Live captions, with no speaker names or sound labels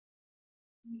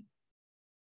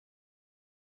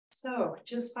So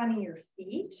just finding your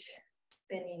feet,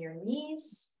 bending your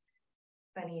knees,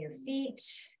 finding your feet,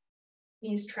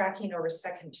 knees tracking over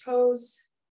second toes.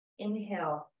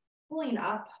 Inhale, pulling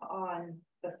up on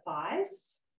the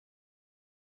thighs.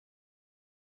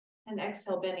 And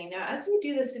exhale, bending. Now, as you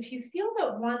do this, if you feel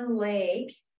that one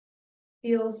leg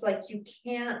feels like you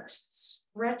can't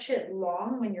stretch it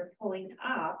long when you're pulling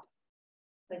up,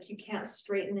 like you can't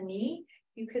straighten the knee,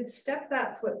 you could step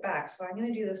that foot back. So I'm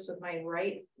going to do this with my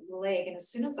right leg. And as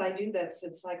soon as I do this,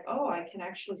 it's like, oh, I can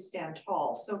actually stand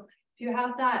tall. So if you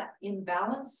have that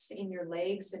imbalance in your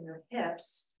legs and your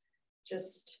hips,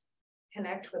 just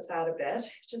connect with that a bit.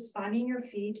 Just finding your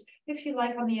feet. If you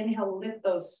like on the inhale, lift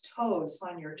those toes,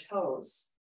 find your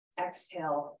toes.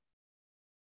 Exhale,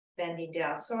 bending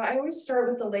down. So I always start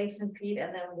with the legs and feet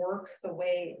and then work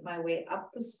my way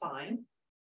up the spine.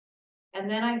 And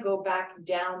then I go back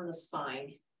down the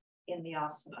spine in the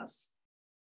asanas.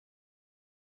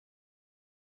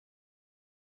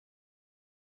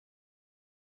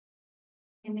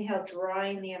 Inhale,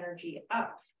 drawing the energy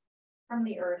up from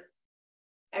the earth.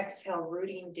 Exhale,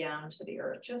 rooting down to the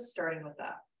earth, just starting with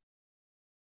that.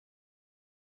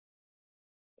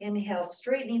 Inhale,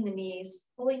 straightening the knees,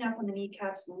 pulling up on the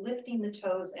kneecaps, lifting the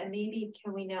toes, and maybe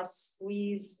can we now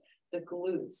squeeze the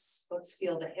glutes? Let's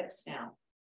feel the hips now.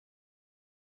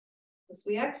 As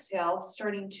we exhale,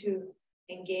 starting to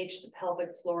engage the pelvic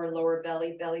floor, lower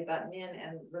belly, belly button in,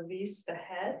 and release the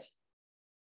head.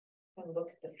 And look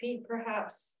at the feet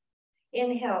perhaps.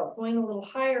 Inhale, going a little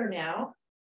higher now,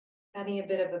 adding a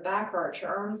bit of a back arch,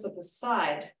 arms at the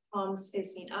side, palms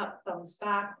facing up, thumbs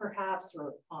back perhaps,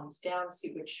 or palms down,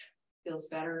 see which feels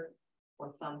better,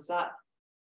 or thumbs up.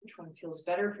 Which one feels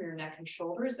better for your neck and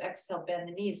shoulders? Exhale, bend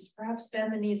the knees. Perhaps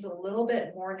bend the knees a little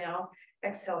bit more now.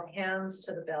 Exhale, hands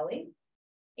to the belly.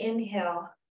 Inhale,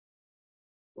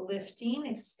 lifting,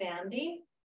 expanding.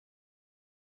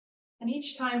 And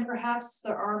each time, perhaps the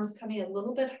arms coming a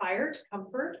little bit higher to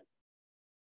comfort.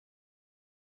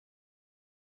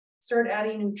 Start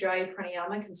adding Ujjayi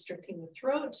pranayama, constricting the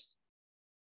throat.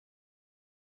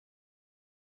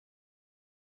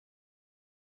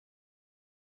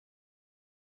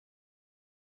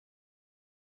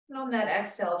 And on that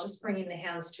exhale, just bringing the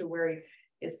hands to where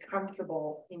is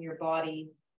comfortable in your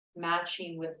body,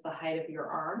 matching with the height of your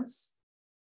arms.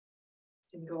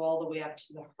 And go all the way up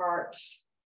to the heart.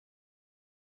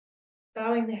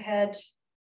 Bowing the head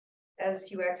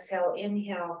as you exhale,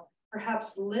 inhale,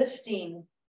 perhaps lifting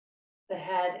the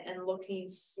head and looking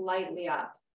slightly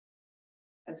up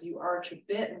as you arch a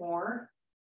bit more.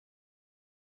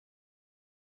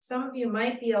 Some of you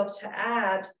might be able to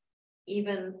add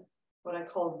even what I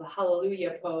call the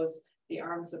hallelujah pose, the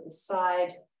arms at the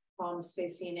side, palms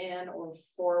facing in or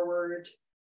forward,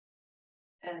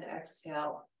 and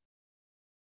exhale.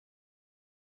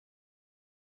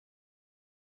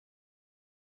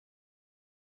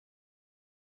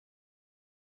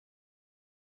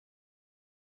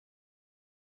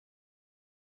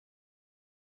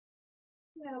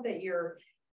 Now that you're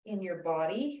in your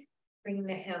body, bring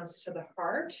the hands to the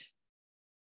heart.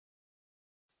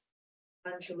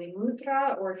 Anjali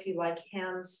Mudra, or if you like,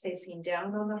 hands facing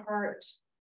down on the heart.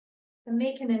 And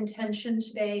make an intention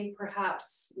today,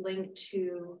 perhaps linked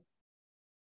to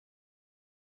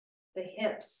the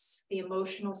hips, the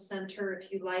emotional center.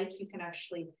 If you like, you can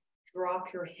actually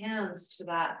drop your hands to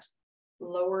that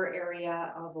lower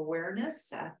area of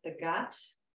awareness at the gut,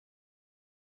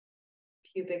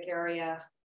 pubic area.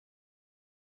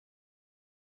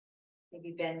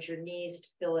 Maybe bend your knees to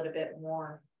feel it a bit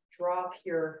more. Drop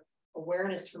your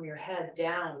awareness from your head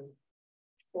down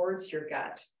towards your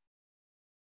gut.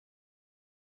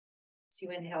 As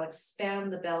you inhale,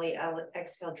 expand the belly.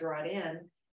 Exhale, draw it in.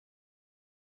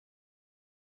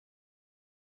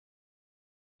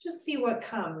 Just see what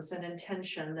comes, an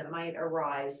intention that might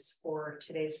arise for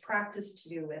today's practice to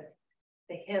do with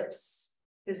the hips,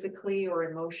 physically or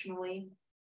emotionally.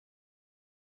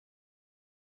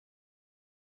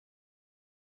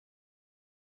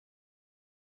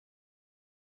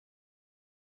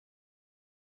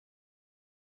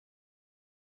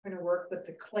 We're going to work with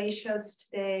the kleshas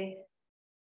today,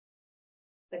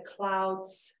 the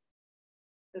clouds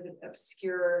that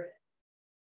obscure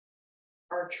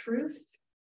our truth.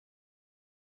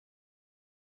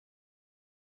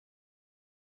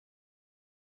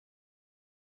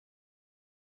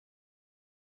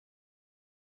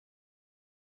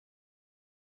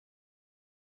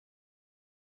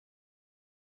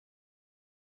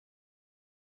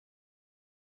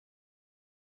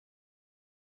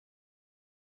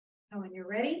 And when you're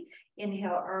ready,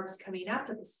 inhale, arms coming up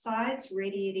at the sides,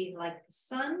 radiating like the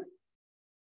sun.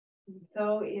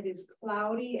 Though it is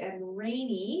cloudy and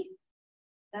rainy,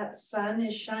 that sun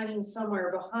is shining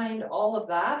somewhere behind all of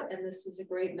that. And this is a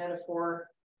great metaphor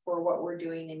for what we're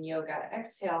doing in yoga.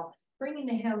 Exhale, bringing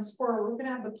the hands forward. We're going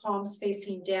to have the palms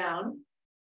facing down.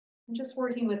 And just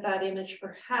working with that image,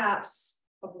 perhaps,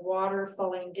 of water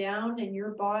falling down, and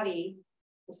your body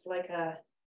is like a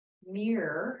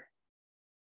mirror,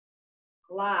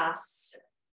 glass.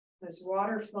 There's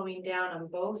water flowing down on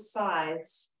both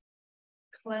sides,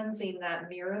 cleansing that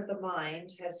mirror of the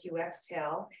mind as you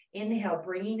exhale. Inhale,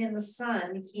 bringing in the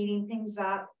sun, heating things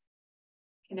up,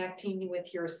 connecting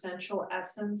with your essential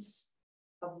essence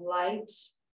of light.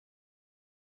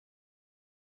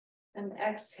 And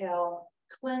exhale,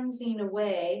 cleansing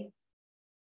away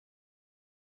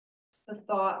the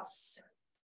thoughts,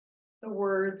 the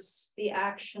words, the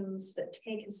actions that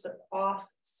take us off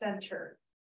center.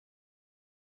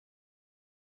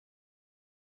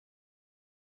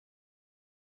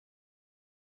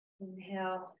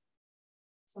 Inhale.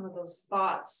 Some of those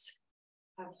thoughts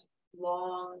have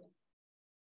long,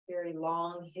 very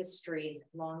long history,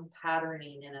 long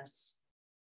patterning in us.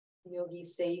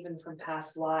 Yogis say even from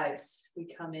past lives,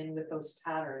 we come in with those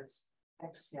patterns.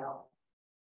 Exhale.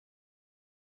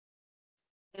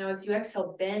 Now, as you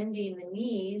exhale, bending the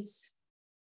knees,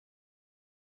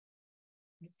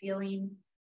 feeling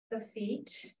the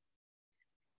feet.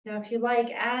 Now, if you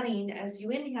like adding, as you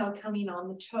inhale, coming on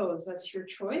the toes, that's your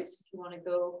choice. If you want to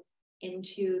go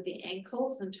into the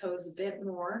ankles and toes a bit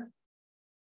more.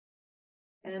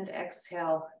 And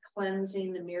exhale,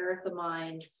 cleansing the mirror of the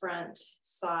mind, front,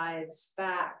 sides,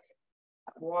 back,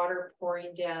 water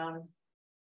pouring down.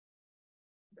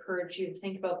 Encourage you to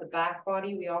think about the back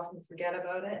body. We often forget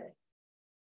about it.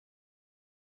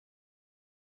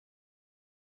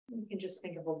 You can just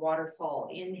think of a waterfall.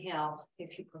 Inhale,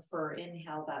 if you prefer.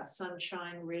 Inhale that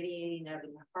sunshine radiating out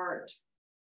of the heart.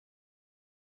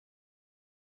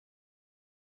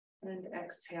 And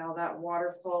exhale that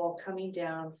waterfall coming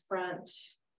down front,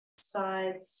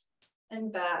 sides,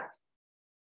 and back.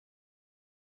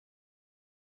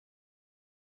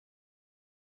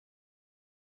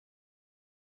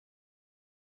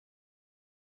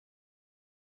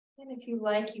 And if you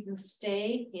like, you can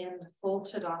stay in full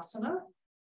Tadasana.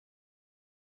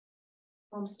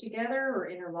 Palms together or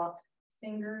interlock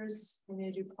fingers. I'm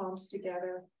going to do palms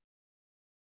together.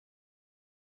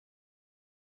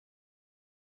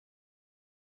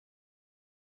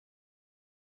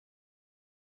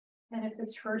 And if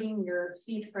it's hurting your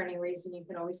feet for any reason, you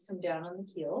can always come down on the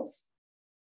heels.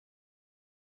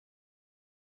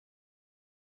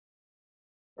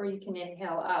 Or you can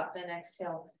inhale up and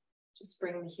exhale. Just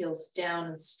bring the heels down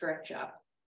and stretch up.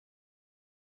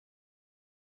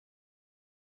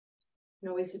 You can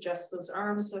always adjust those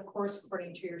arms, of course,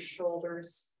 according to your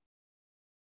shoulders.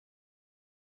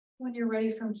 When you're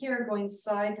ready from here, going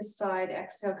side to side,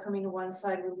 exhale, coming to one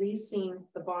side, releasing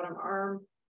the bottom arm.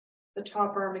 The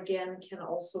top arm again can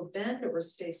also bend or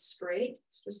stay straight.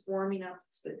 It's just warming up.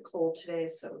 It's a bit cold today,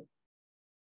 so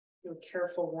do a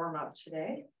careful warm up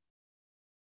today.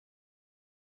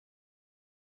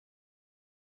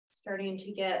 Starting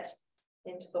to get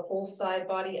into the whole side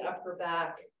body, upper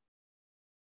back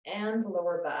and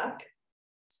lower back.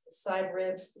 So the side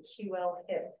ribs, the QL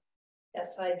hip,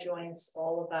 SI joints,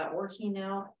 all of that working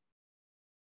now.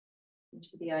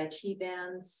 Into the IT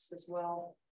bands as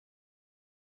well.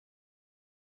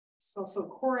 It's also a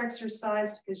core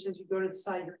exercise because as you go to the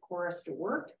side, your core has to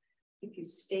work, keep you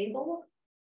stable.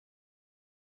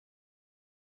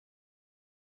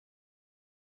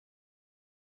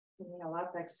 Inhale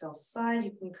up, exhale side.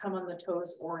 You can come on the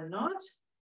toes or not.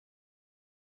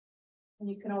 And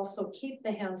you can also keep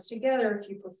the hands together if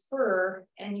you prefer,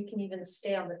 and you can even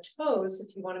stay on the toes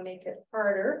if you want to make it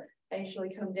harder. I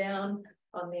usually come down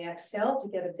on the exhale to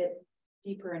get a bit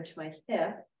deeper into my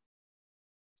hip.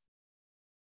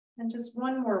 And just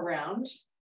one more round.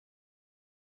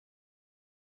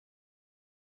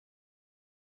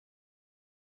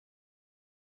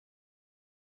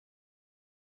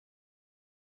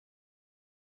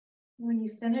 When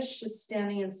you finish, just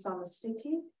standing in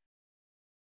Samastiti.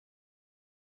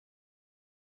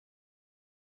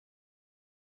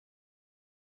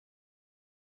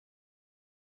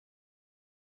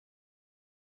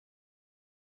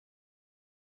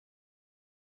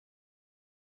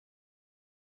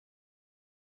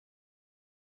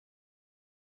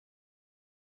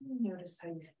 Notice how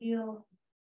you feel.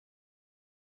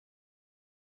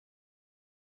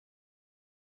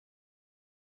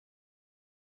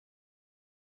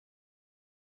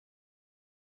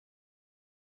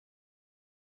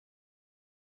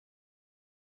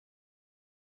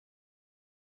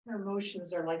 Our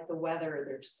emotions are like the weather,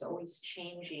 they're just always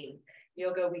changing.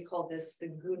 Yoga, we call this the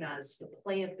gunas, the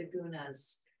play of the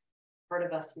gunas. Part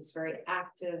of us is very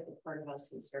active, the part of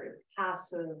us is very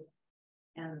passive,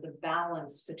 and the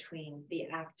balance between the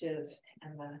active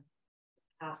and the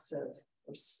passive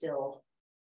or still.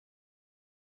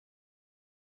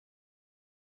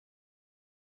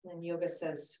 And yoga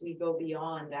says we go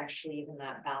beyond actually even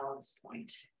that balance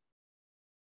point.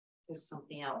 There's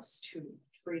something else to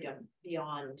freedom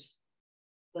beyond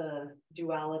the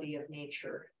duality of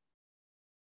nature.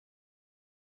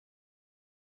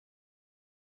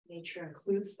 Nature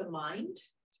includes the mind.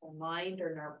 So our mind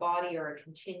and our body are a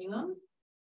continuum.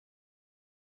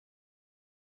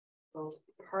 Both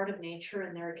part of nature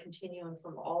and they're a continuum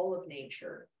from all of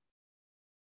nature.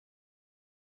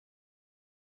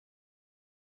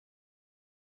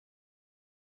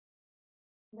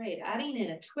 Right, adding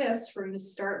in a twist, we're going to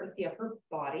start with the upper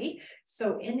body.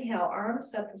 So inhale,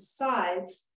 arms at the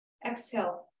sides.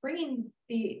 Exhale, bringing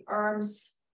the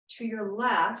arms to your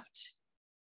left.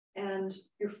 And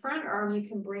your front arm, you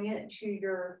can bring it to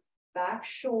your back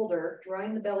shoulder,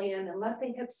 drawing the belly in and let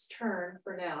the hips turn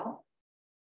for now.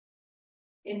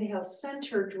 Inhale,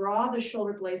 center, draw the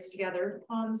shoulder blades together.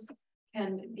 Palms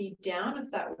can be down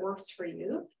if that works for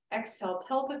you. Exhale,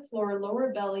 pelvic floor,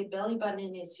 lower belly, belly button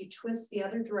in as you twist the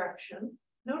other direction.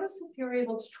 Notice if you're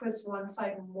able to twist one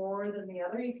side more than the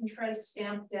other. You can try to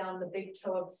stamp down the big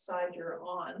toe of the side you're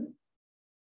on.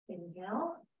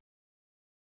 Inhale.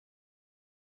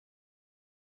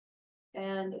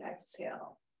 And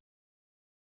exhale.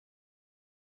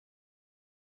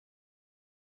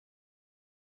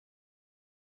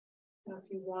 Now, if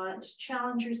you want to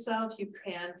challenge yourself, you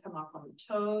can come up on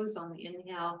the toes on the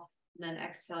inhale, and then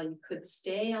exhale. You could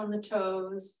stay on the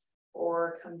toes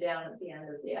or come down at the end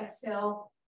of the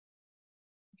exhale.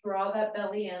 Draw that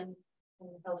belly in,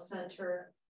 inhale,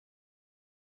 center.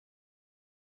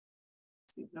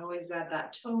 So you can always add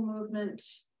that toe movement,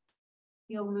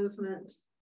 heel movement.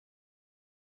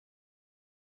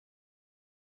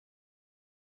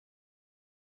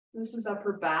 This is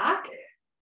upper back,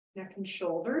 neck and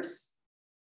shoulders.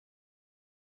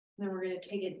 And then we're going to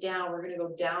take it down. We're going to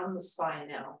go down the spine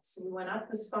now. So we went up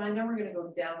the spine, now we're going to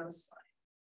go down the spine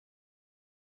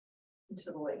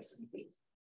into the legs and feet.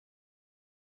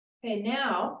 Okay,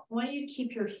 now I want you to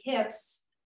keep your hips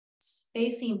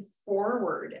facing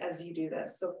forward as you do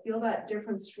this. So feel that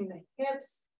difference between the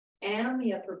hips and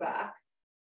the upper back.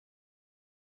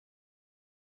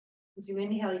 As you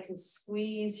inhale, you can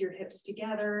squeeze your hips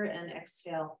together, and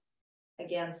exhale.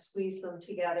 Again, squeeze them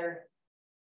together.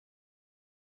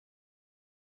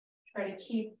 Try to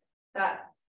keep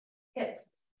that hip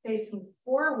facing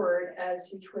forward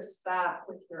as you twist back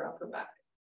with your upper back.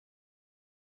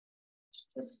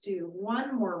 Just do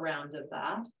one more round of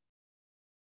that.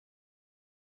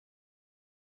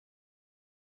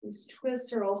 These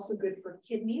twists are also good for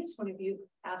kidneys. One of you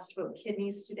asked about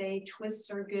kidneys today.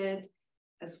 Twists are good,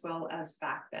 as well as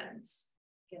back bends.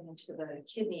 Get into the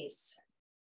kidneys,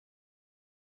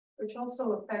 which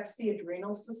also affects the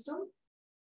adrenal system.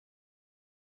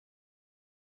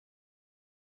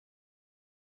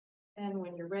 And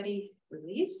when you're ready,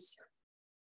 release.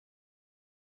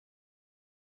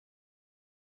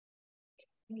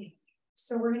 Okay.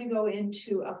 So we're going to go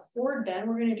into a forward bend.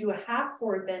 We're going to do a half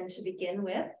forward bend to begin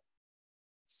with.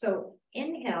 So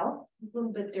inhale, a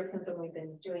little bit different than we've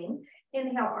been doing.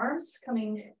 Inhale, arms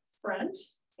coming front,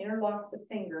 interlock the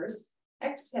fingers.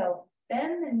 Exhale,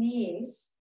 bend the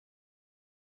knees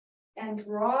and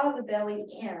draw the belly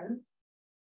in.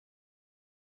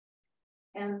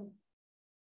 And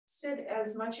sit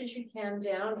as much as you can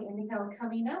down. Inhale,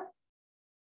 coming up.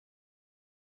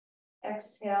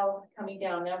 Exhale, coming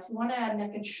down. Now, if you want to add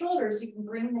neck and shoulders, you can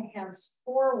bring the hands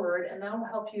forward, and that will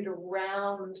help you to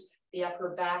round the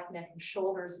upper back, neck, and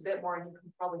shoulders a bit more, and you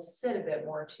can probably sit a bit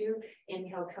more too.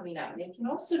 Inhale, coming up. And you can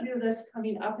also do this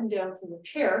coming up and down from the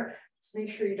chair. Just make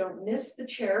sure you don't miss the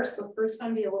chair. So first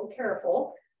time, be a little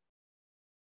careful.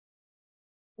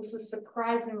 This is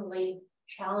surprisingly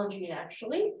challenging,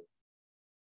 actually.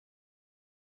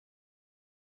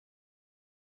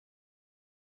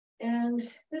 And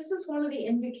this is one of the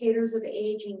indicators of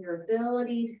aging, your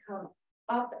ability to come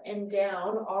up and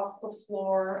down off the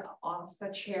floor, off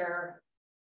a chair.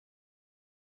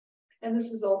 And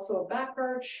this is also a back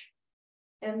arch.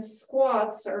 And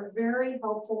squats are very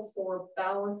helpful for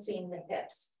balancing the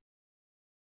hips.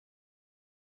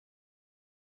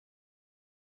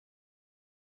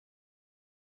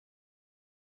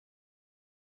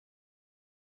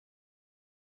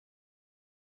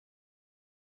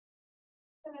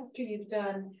 And after you've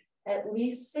done at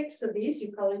least 6 of these,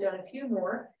 you've probably done a few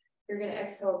more, You're going to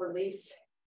exhale, release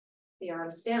the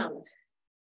arms down.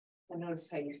 And notice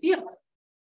how you feel.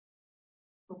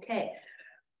 Okay,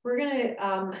 we're going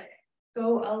to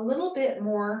go a little bit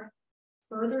more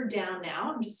further down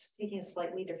now. I'm just taking a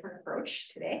slightly different approach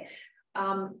today.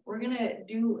 We're going to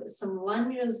do some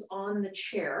lunges on the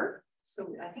chair.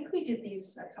 So I think we did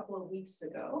these a couple of weeks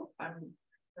ago, if I'm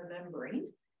remembering.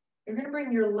 You're going to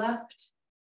bring your left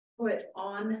foot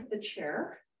on the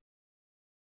chair.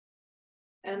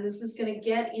 And this is going to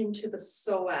get into the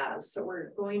psoas. So we're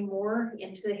going more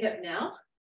into the hip now.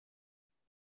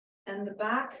 And the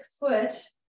back foot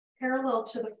parallel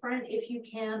to the front if you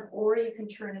can, or you can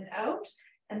turn it out.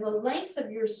 And the length of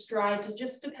your stride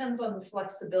just depends on the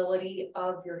flexibility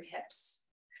of your hips.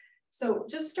 So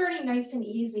just starting nice and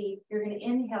easy, you're going to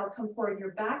inhale, come forward.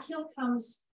 Your back heel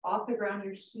comes off the ground.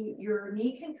 Your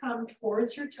knee can come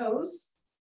towards your toes.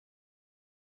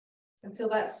 And feel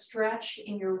that stretch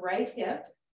in your right hip.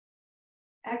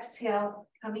 Exhale,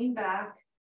 coming back.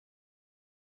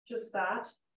 Just that.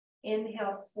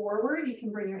 Inhale forward. You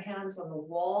can bring your hands on the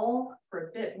wall for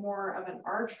a bit more of an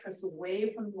arch. Press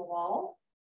away from the wall.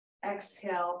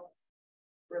 Exhale,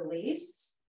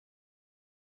 release.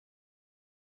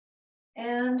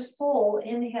 And full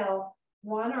inhale,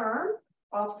 one arm,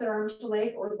 opposite arm to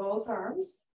leg or both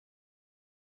arms.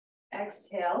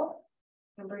 Exhale.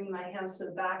 I'm bringing my hands to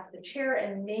the back of the chair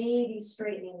and maybe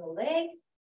straightening the leg.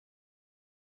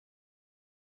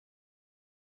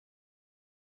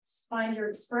 Find your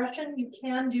expression. You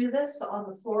can do this on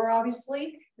the floor,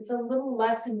 obviously. It's a little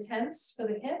less intense for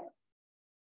the hip.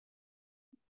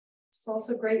 It's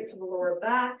also great for the lower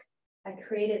back. I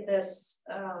created this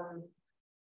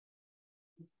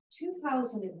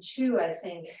 2002, I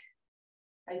think.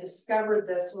 I discovered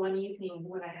this one evening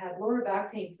when I had lower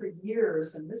back pain for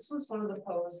years, and this was one of the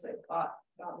poses that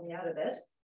got me out of it.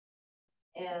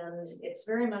 And it's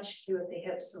very much to do with the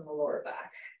hips and the lower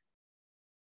back.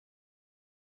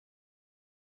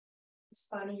 Just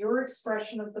finding your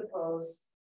expression of the pose.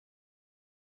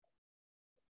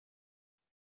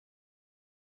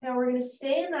 Now we're going to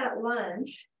stay in that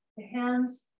lunge, the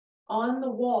hands on the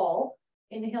wall,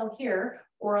 inhale here,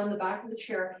 or on the back of the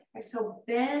chair. Exhale,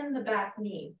 bend the back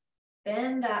knee.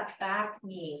 Bend that back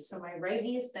knee. So my right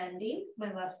knee is bending,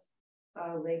 my left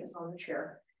leg is on the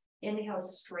chair. Inhale,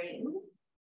 straighten.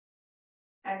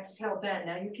 Exhale, bend.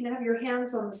 Now you can have your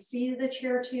hands on the seat of the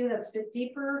chair too. That's a bit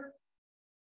deeper.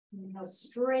 Inhale,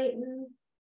 straighten.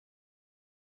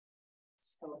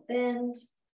 So bend.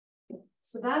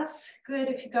 So that's good.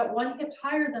 If you've got one hip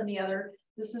higher than the other,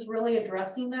 this is really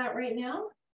addressing that right now.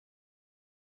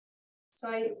 So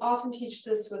I often teach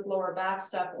this with lower back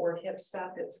stuff or hip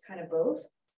stuff. It's kind of both.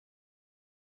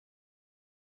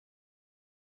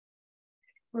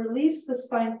 Release the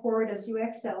spine forward as you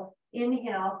exhale.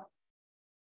 Inhale.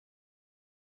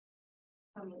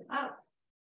 Coming up.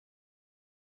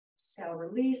 Exhale,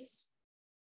 release.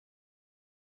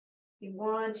 If you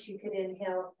want, you could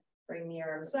inhale, bring the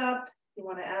arms up. If you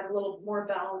want to add a little more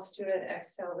balance to it,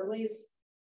 exhale, release.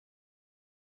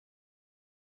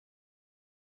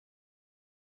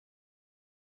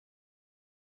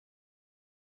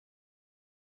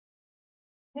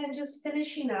 And just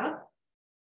finishing up.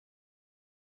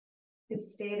 You can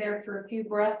stay there for a few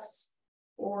breaths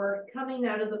or coming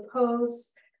out of the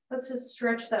pose. Let's just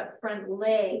stretch that front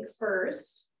leg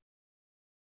first.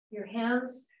 Your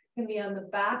hands can be on the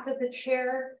back of the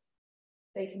chair.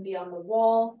 They can be on the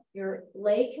wall. Your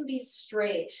leg can be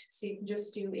straight. So you can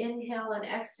just do inhale and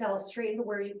exhale, straighten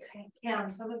where you can.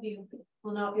 Some of you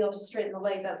will not be able to straighten the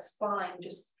leg. That's fine.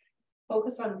 Just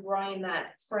focus on drawing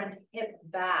that front hip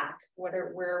back,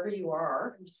 wherever you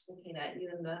are. I'm just looking at you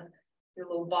in your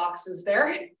little boxes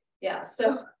there. Yeah,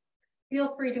 so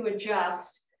feel free to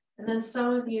adjust. And then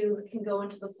some of you can go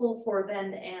into the full forward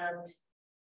bend and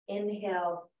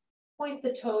inhale, point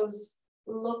the toes,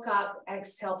 look up,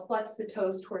 exhale, flex the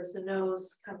toes towards the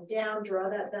nose, come down, draw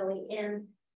that belly in.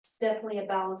 It's definitely a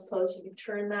balanced pose. You can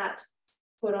turn that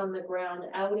foot on the ground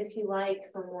out if you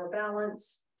like for more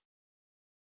balance.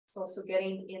 It's also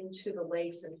getting into the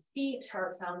legs and feet,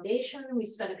 our foundation. We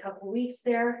spent a couple weeks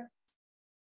there.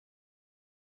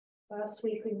 Last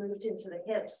week we moved into the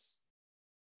hips.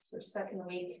 It's our second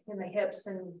week in the hips,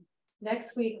 and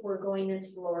next week we're going into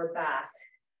the lower back.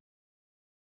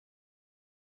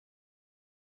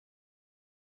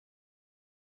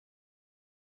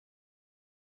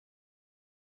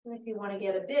 And if you want to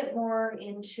get a bit more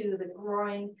into the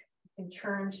groin, you can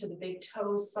turn to the big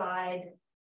toe side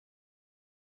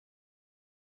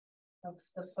of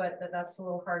the foot, but that's a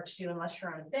little hard to do unless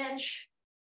you're on a bench.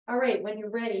 All right, when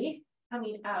you're ready,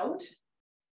 coming out,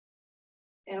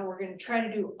 And we're going to try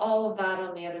to do all of that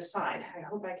on the other side. I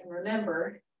hope I can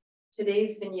remember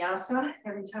today's vinyasa.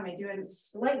 Every time I do it,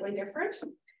 it's slightly different.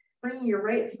 Bring your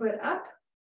right foot up,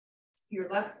 your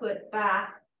left foot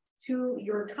back to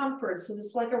your comfort. So this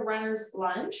is like a runner's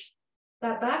lunge.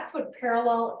 That back foot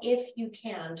parallel, if you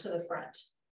can, to the front.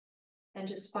 And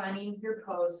just finding your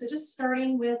pose. So just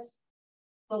starting with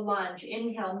the lunge.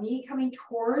 Inhale, knee coming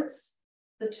towards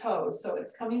the toes. So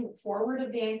it's coming forward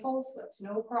of the ankles. That's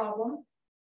no problem.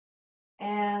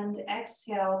 And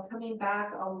exhale, coming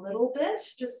back a little bit,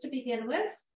 just to begin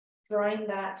with, drawing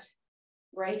that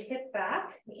right hip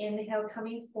back. Inhale,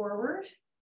 coming forward.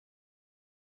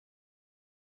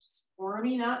 Just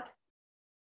warming up.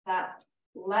 That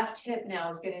left hip now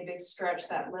is getting a big stretch,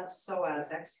 that left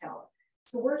psoas. Exhale.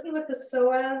 So working with the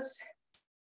psoas,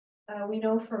 we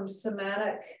know from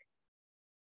somatic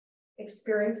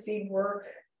experiencing work,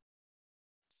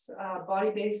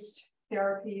 body-based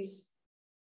therapies,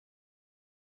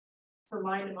 for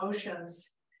mind emotions,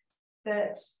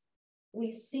 that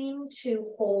we seem to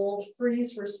hold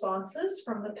freeze responses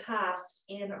from the past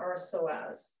in our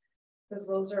psoas, because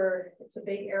it's a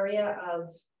big area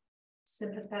of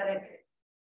sympathetic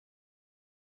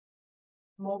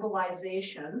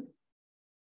mobilization.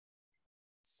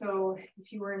 So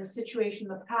if you were in a situation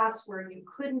in the past where you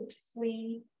couldn't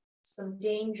flee some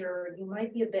danger, you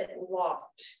might be a bit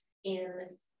locked in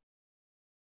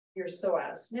your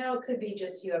psoas. Now it could be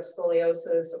just you have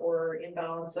scoliosis or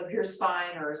imbalance of your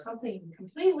spine or something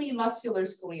completely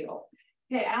musculoskeletal.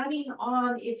 Okay, adding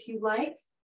on, if you like,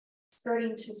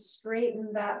 starting to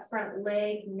straighten that front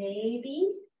leg maybe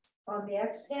on the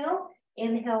exhale.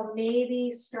 Inhale,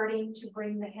 maybe starting to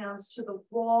bring the hands to the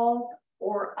wall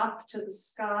or up to the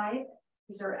sky.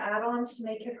 These are add-ons to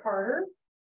make it harder.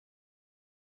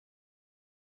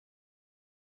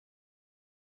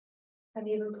 I'm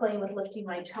even playing with lifting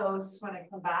my toes when I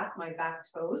come back, my back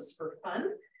toes for fun.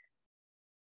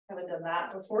 Haven't done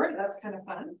that before, that's kind of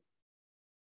fun.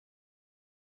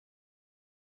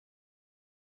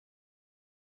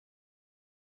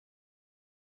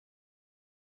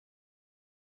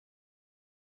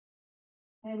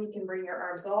 And you can bring your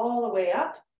arms all the way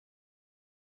up.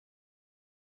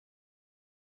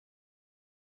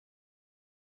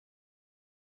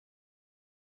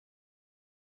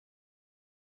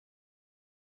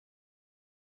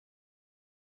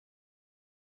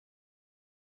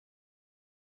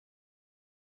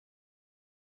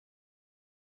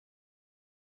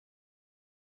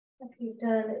 If you've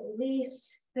done at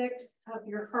least 6 of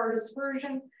your hardest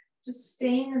version, just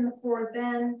staying in the forward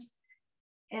bend.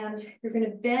 And you're going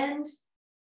to bend.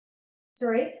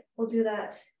 Sorry, we'll do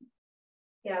that.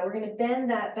 Yeah, we're going to bend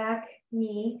that back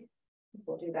knee.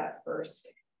 We'll do that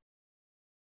first.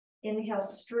 Inhale,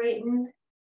 straighten.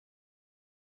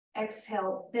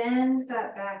 Exhale, bend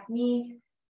that back knee.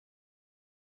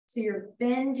 So you're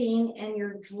bending and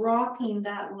you're dropping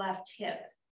that left hip.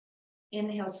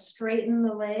 Inhale, straighten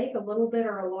the leg a little bit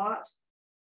or a lot.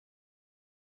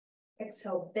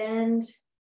 Exhale, bend,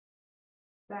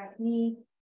 back knee.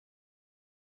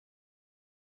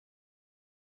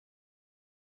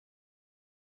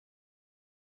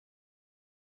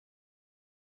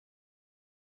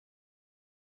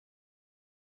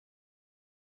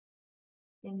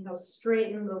 Inhale,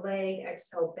 straighten the leg,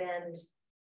 exhale, bend.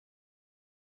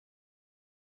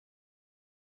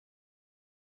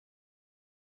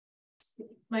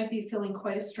 Might be feeling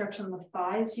quite a stretch on the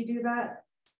thighs, you do that.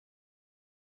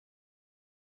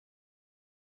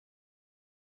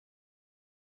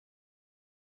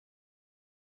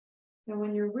 And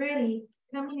when you're ready,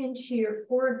 coming into your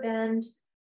forward bend,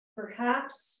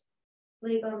 perhaps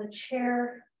leg on the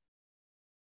chair,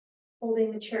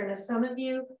 holding the chair. Now, some of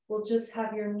you will just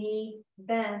have your knee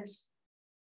bent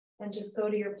and just go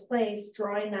to your place,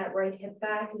 drawing that right hip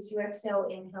back as you exhale,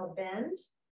 inhale, bend.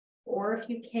 Or if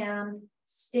you can,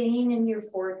 staying in your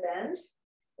forward bend.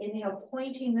 Inhale,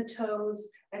 pointing the toes.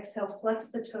 Exhale, flex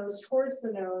the toes towards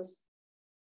the nose.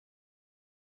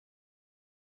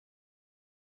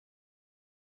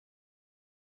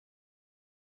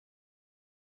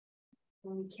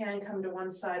 And you can come to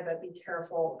one side, but be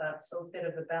careful. That's a bit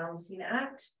of a balancing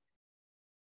act.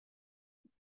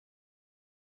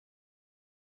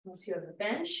 Once you have a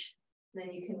bench,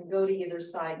 then you can go to either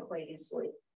side quite easily.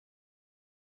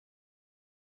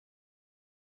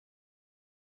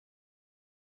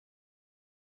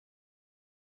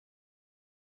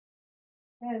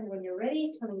 And when you're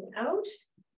ready, coming out.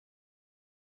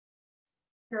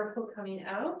 Careful coming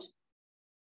out.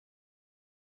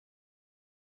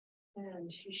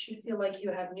 And you should feel like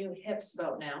you have new hips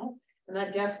about now. And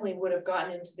that definitely would have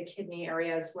gotten into the kidney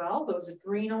area as well. Those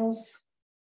adrenals.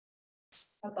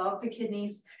 above the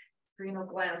kidneys, adrenal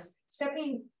glands.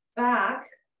 Stepping back,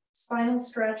 spinal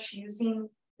stretch using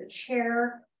the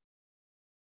chair.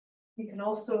 You can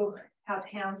also have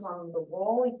hands on the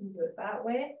wall. You can do it that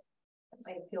way. That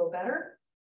might feel better.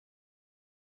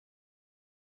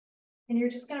 And you're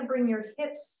just going to bring your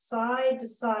hips side to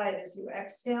side as you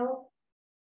exhale.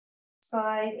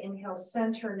 Side, inhale,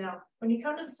 center. Now, when you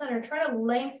come to the center, try to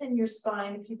lengthen your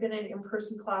spine. If you've been in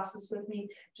in-person classes with me,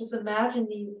 just imagine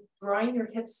me drawing your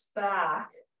hips back.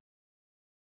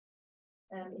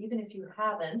 And even if you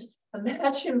haven't,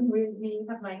 imagine with me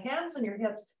have my hands on your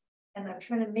hips, and I'm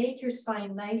trying to make your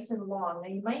spine nice and long. Now,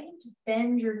 you might need to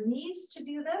bend your knees to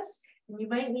do this, and you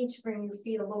might need to bring your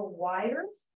feet a little wider.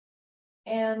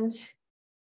 And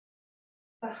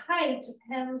the height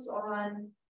depends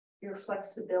on your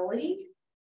flexibility.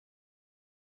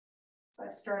 I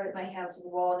started my hands on the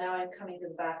wall. Now I'm coming to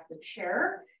the back of the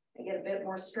chair. I get a bit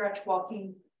more stretch,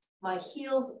 walking my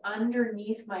heels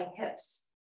underneath my hips.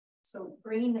 So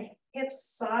bringing the hips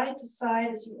side to side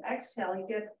as you exhale, you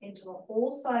get into the whole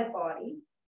side body.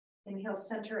 Inhale,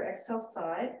 center, exhale,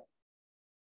 side.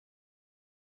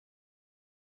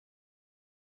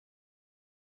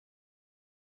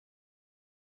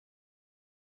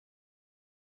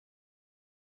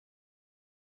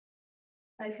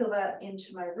 I feel that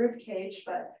into my rib cage,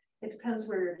 but it depends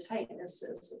where your tightness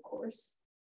is, of course.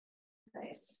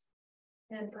 Nice.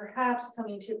 And perhaps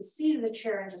coming to the seat of the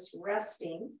chair and just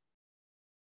resting.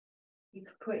 You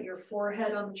could put your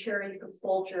forehead on the chair. You could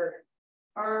fold your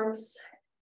arms.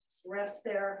 Just rest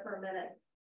there for a minute.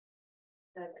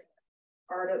 Like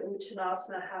Ardha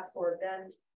Uttanasana, half forward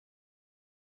bend.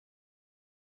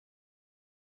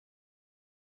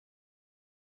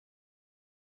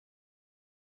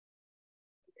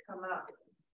 Come up.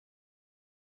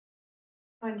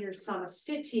 Find your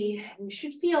samastiti. You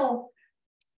should feel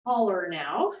taller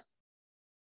now.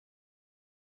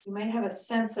 You might have a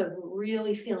sense of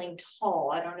really feeling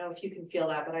tall. I don't know if you can feel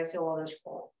that, but I feel all this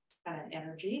kind of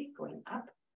energy going up.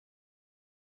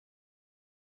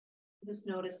 Just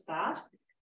notice that.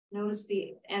 Notice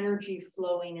the energy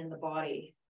flowing in the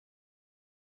body.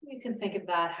 You can think of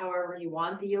that however you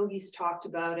want. The yogis talked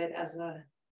about it as a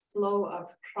flow of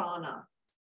prana.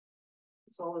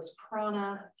 There's all this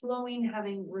prana flowing,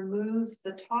 having removed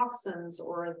the toxins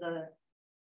or the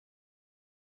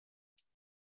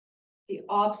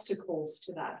obstacles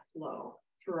to that flow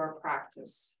through our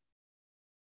practice.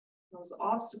 Those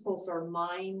obstacles are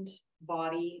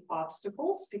mind-body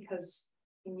obstacles, because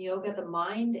in yoga, the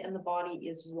mind and the body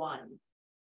is one.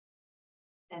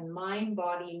 And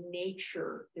mind-body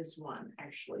nature is one,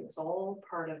 actually. It's all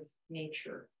part of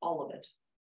nature, all of it.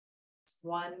 It's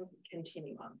one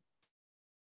continuum.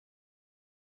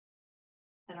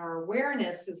 And our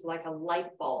awareness is like a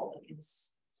light bulb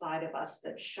inside of us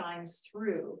that shines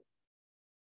through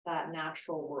that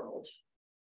natural world.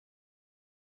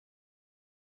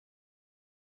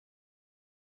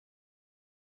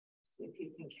 See if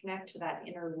you can connect to that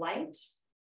inner light,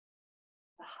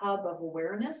 the hub of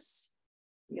awareness.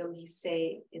 Yogis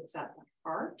say it's at the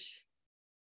heart.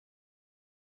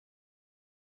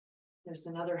 There's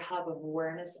another hub of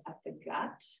awareness at the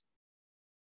gut.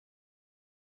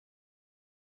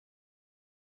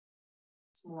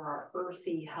 It's more our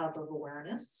earthy hub of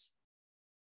awareness.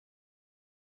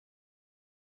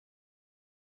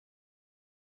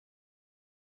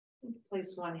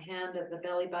 Place one hand at the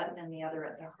belly button and the other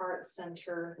at the heart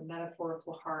center, the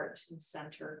metaphorical heart and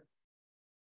center.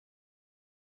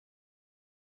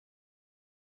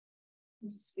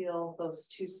 Just feel those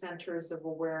two centers of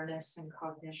awareness and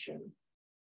cognition.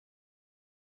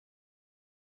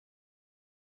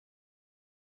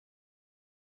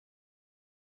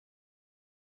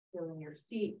 Feeling your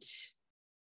feet,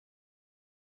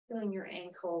 feeling your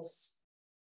ankles,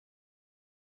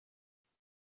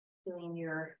 feeling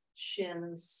your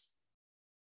shins,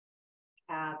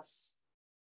 calves,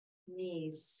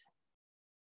 knees,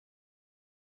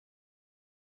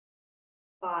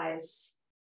 thighs,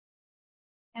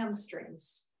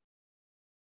 hamstrings,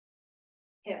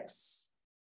 hips,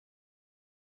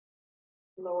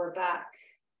 lower back,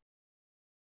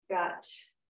 gut,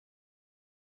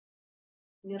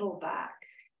 middle back,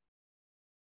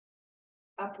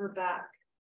 upper back,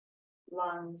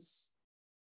 lungs,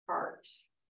 heart.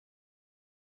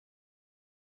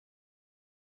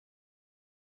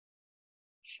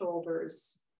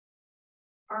 Shoulders,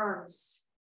 arms,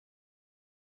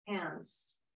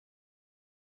 hands,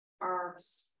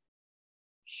 arms,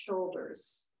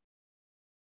 shoulders,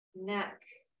 neck,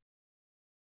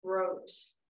 throat,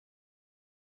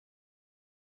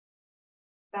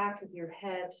 back of your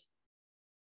head,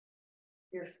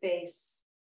 your face,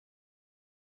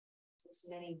 There's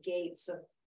many gates of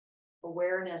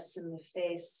awareness in the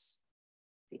face,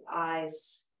 the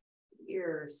eyes, the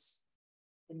ears,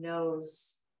 the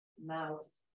nose, mouth,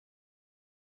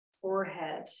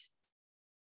 forehead,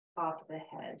 top of the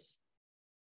head.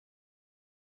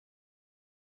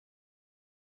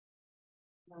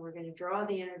 Now we're going to draw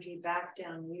the energy back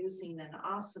down using an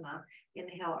asana.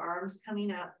 Inhale, arms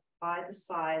coming up by the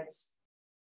sides.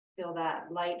 Feel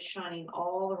that light shining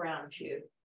all around you.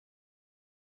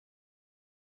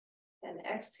 And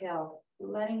exhale,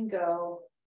 letting go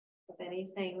of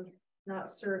anything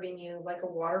not serving you, like a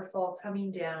waterfall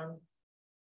coming down,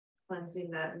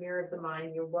 cleansing that mirror of the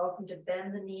mind. You're welcome to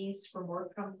bend the knees for more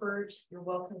comfort. You're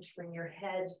welcome to bring your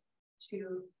head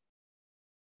to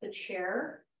the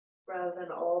chair rather than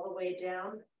all the way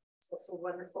down. It's also a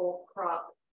wonderful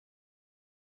prop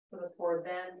for the forward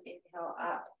bend. Inhale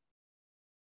up.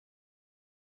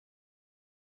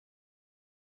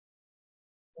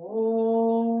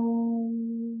 Om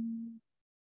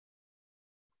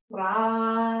Ram.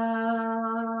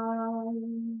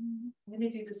 I'm going to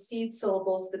do the seed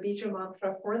syllables, the bija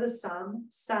mantra for the sun.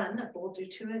 We'll do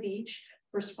 2 of each.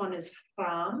 First one is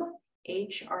Ram,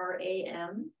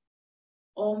 H-R-A-M.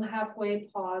 Om halfway,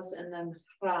 pause, and then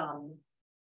Ram.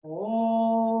 Om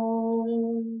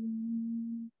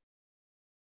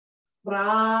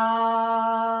Ram.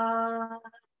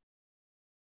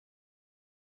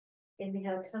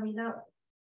 Inhale, coming up.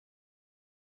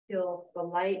 Feel the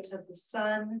light of the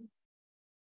sun.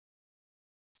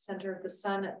 Center of the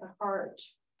sun at the heart.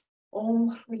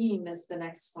 Om Hrim is the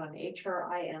next one,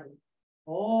 H-R-I-M.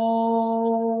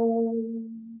 Om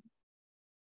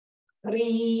Hrim.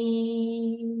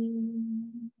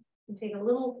 You take a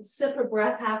little sip of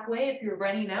breath halfway if you're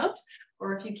running out,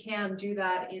 or if you can, do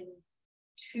that in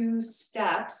 2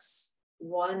 steps.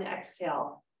 1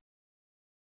 exhale.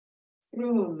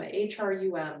 Hrum,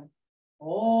 H-R-U-M.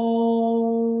 Om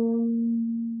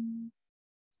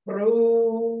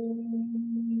Hrum.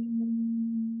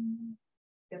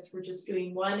 Guess we're just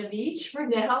doing 1 of each for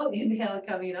now. Inhale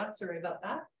coming up. Sorry about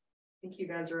that. I think you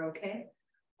guys are okay.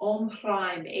 Om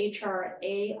Hrim,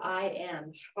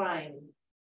 H-R-A-I-M, Hrim.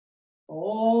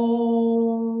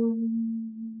 Om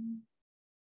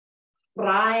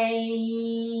Hrim.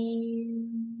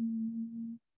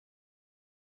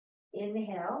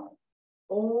 Inhale.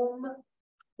 Om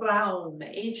Raum,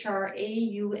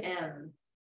 H-R-A-U-M.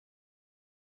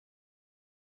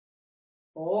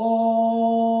 Om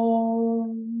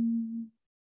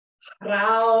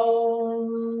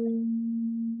Raum.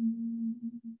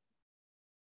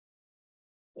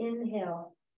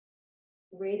 Inhale,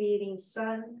 radiating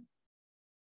sun.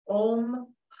 Om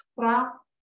Pra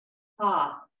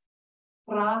Ha.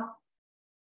 Pra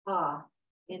Ha.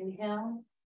 Inhale.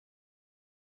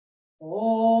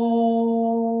 Om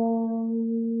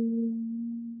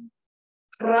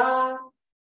Pra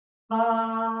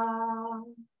Ha.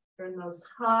 Turn those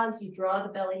ha's, you draw the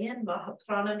belly in.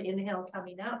 Mahapranam, inhale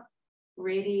coming up.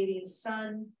 Radiating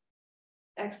sun.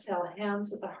 Exhale,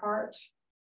 hands at the heart.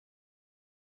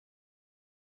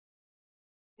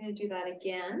 I'm going to do that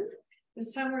again.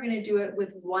 This time we're going to do it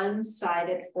with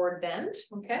one-sided forward bend.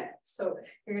 Okay, so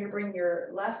you're going to bring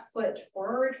your left foot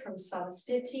forward from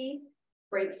samastiti.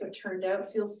 Right foot turned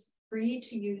out. Feel free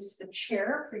to use the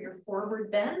chair for your forward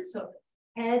bend. So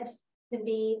head can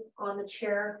be on the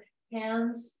chair,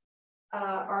 hands,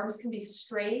 arms can be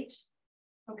straight.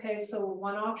 Okay, so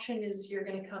one option is you're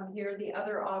going to come here. The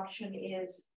other option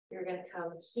is you're going to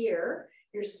come here.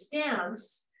 Your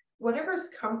stance, whatever's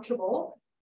comfortable.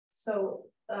 So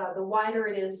the wider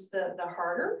it is, the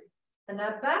harder. And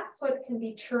that back foot can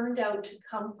be turned out to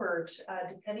comfort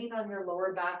depending on your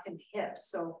lower back and hips.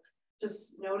 So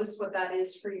just notice what that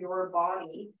is for your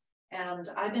body. And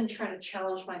I've been trying to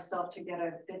challenge myself to get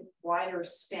a bit wider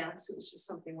stance. It was just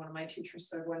something one of my teachers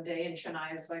said one day, and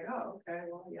Shania is like, oh, okay,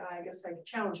 well, yeah, I guess I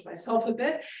challenged myself a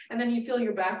bit. And then you feel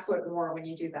your back foot more when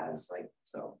you do that. It's like,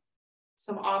 so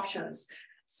some options.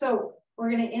 So we're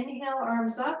going to inhale,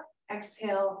 arms up,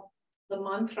 exhale the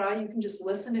mantra. You can just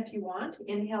listen if you want.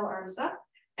 Inhale, arms up,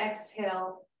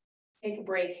 exhale, take a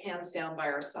break, hands down by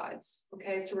our sides.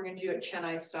 Okay, so we're going to do it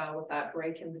Chennai style with that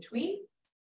break in between.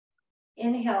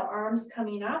 Inhale, arms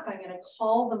coming up. I'm going to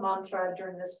call the mantra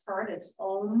during this part. It's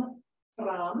Om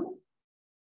Ram.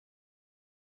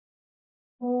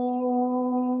 Om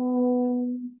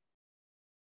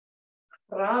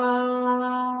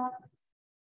Ram.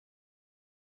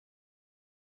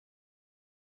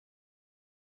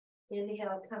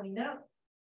 Inhale, coming up.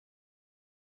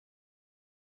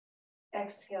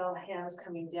 Exhale, hands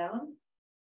coming down.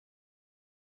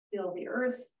 Feel the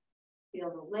earth, feel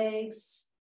the legs,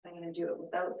 I'm going to do it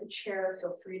without the chair.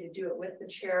 Feel free to do it with the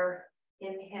chair.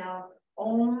 Inhale,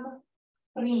 Om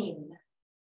Hrim,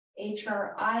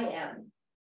 H-R-I-M.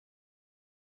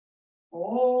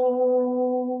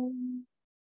 Om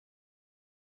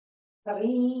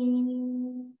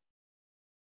Hrim.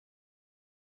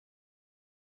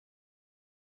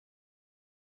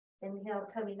 Inhale,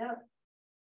 coming up.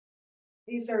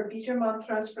 These are bija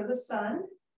mantras for the sun.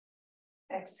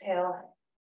 Exhale,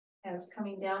 hands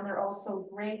coming down. They're also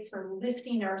great for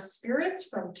lifting our spirits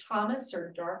from tamas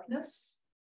or darkness.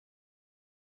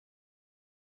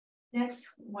 Next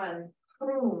one,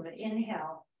 Hrum,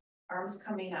 inhale, arms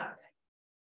coming up.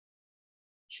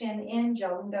 Chin in,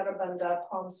 Jalindhara Bandha,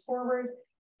 palms forward,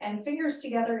 and fingers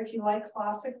together if you like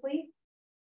classically.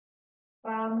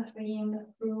 Ram, Reem,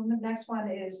 Hrum. Next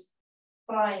one is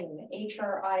Hrim,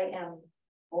 H-R-I-M.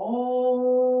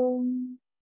 Om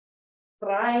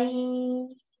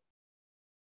Hrim.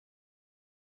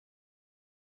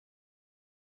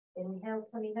 Inhale,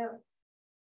 coming up.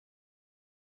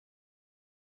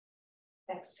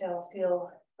 Exhale, feel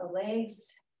the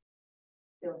legs,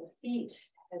 feel the feet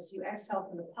as you exhale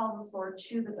from the pelvic floor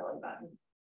to the belly button.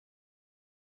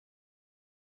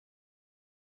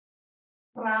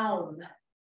 Raum,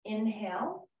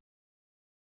 inhale.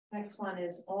 Next one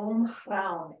is Om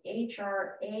Raum,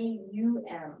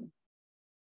 H-R-A-U-M.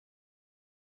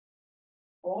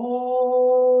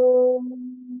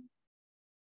 Om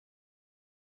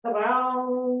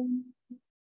Raum.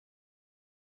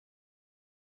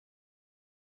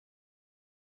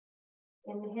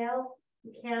 Inhale,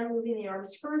 you can moving the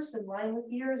arms first in line with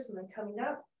the ears and then coming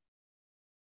up.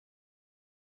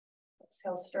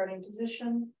 Exhale, starting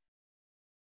position.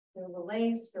 Feel the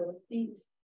legs, feel the feet.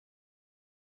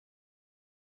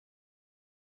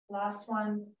 Last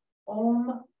one,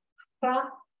 Om Pra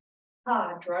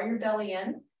Ha. Draw your belly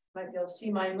in. Might be able to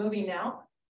see mine moving now.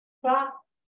 Pra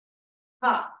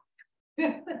Ha.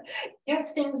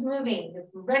 Gets things moving. You're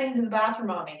running to the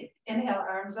bathroom on me. Inhale,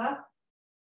 arms up.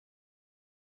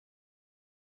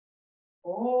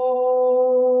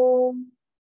 Om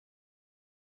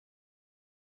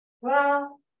Pra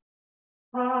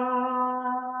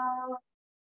Ha.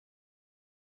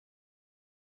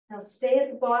 Now stay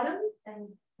at the bottom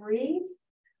and breathe.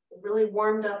 Really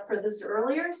warmed up for this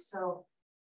earlier, so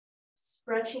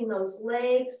stretching those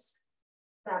legs,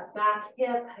 that back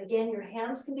hip. Again, your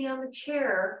hands can be on the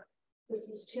chair. This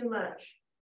is too much.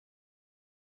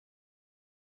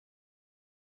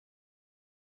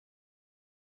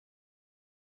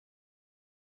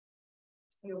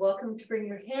 You're welcome to bring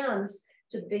your hands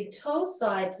to the big toe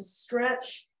side to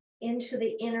stretch into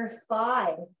the inner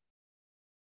thigh.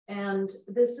 And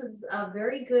this is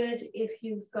very good if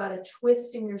you've got a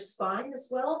twist in your spine as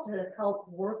well to help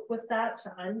work with that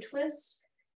to untwist.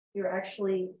 You're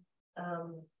actually,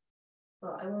 well,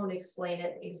 I won't explain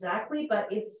it exactly, but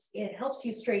it helps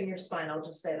you straighten your spine. I'll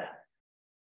just say that.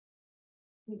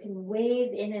 You can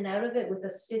wave in and out of it with a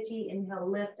stitchy.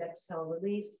 Inhale, lift, exhale,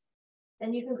 release.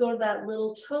 And you can go to that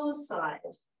little toe side.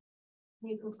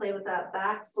 You can play with that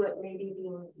back foot, maybe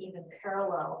being even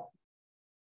parallel.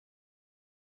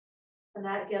 And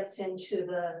that gets into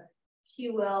the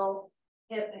QL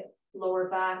hip lower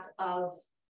back of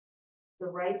the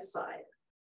right side.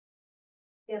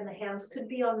 Again, the hands could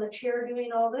be on the chair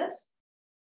doing all this.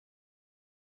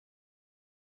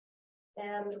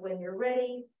 And when you're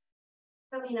ready,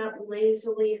 coming up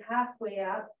lazily, halfway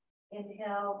up,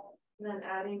 inhale, and then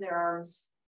adding their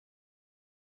arms.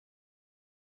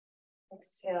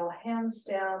 Exhale, hands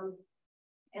down,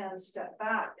 and step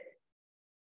back.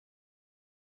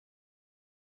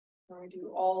 We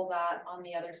do all that on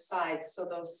the other side. So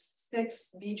those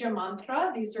 6 bija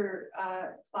mantra, these are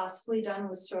classically done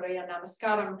with Surya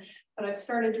Namaskaram, but I've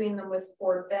started doing them with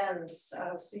 4 bends,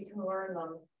 so you can learn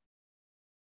them.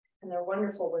 And they're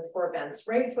wonderful with 4 bends.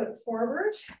 Right foot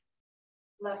forward,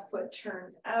 left foot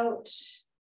turned out.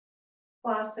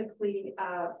 Classically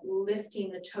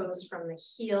lifting the toes from the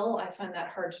heel. I find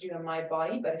that hard to do in my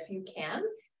body, but if you can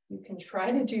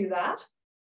try to do that.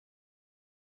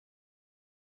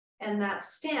 And that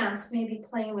stance, maybe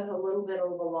playing with a little bit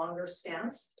of a longer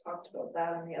stance. Talked about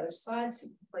that on the other side, so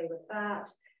you can play with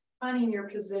that. Finding your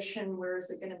position, where is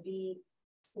it going to be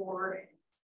for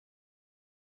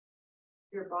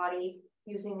your body,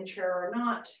 using the chair or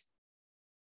not.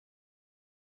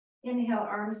 Inhale,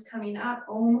 arms coming up.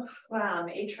 Om Ram,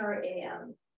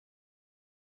 H-R-A-M.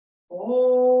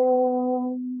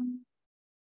 Om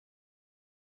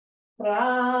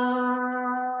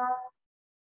Ram.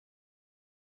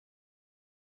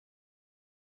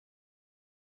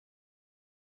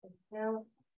 Inhale.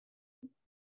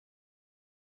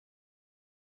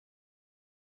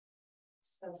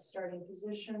 Exhale, starting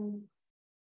position.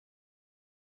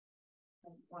 I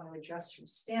want to adjust your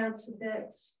stance a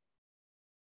bit.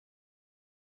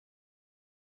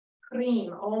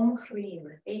 Hrim, Om Hrim,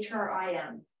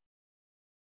 H-R-I-M.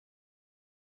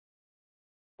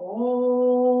 Om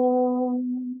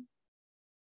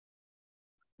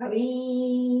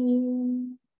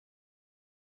Hrim.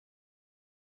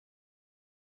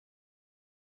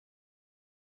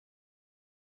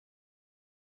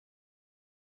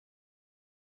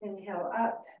 Inhale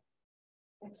up.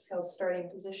 Exhale, starting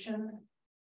position.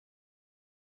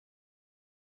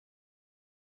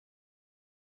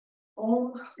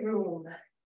 Om Hrim.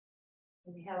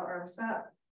 Inhale, arms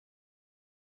up.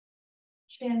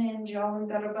 Chin in, jaw in,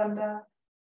 Dharabandha.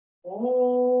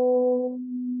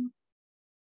 Om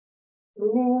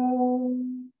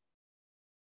Hrim.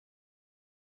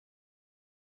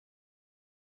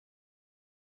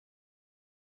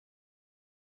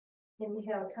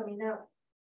 Inhale, coming up.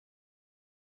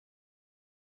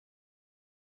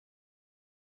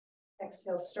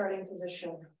 Exhale, starting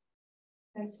position.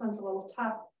 Next one's a little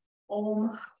tough.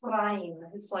 Om Hrim.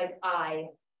 It's like I.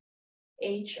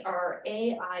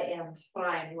 H-R-A-I-M.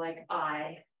 Hrim, like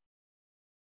I.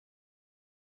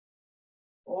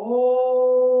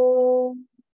 Om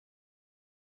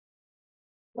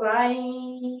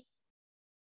Hrim.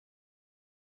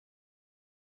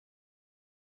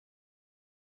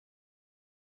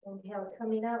 Inhale,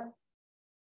 coming up.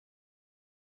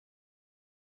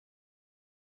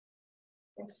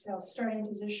 Exhale, starting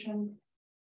position.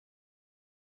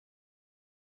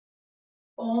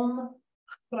 Om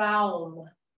Raum.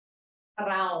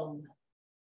 Raum.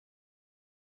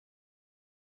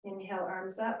 Inhale,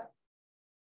 arms up.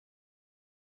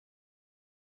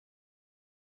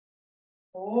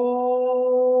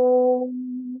 Om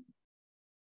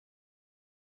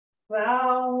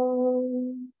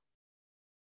Raum.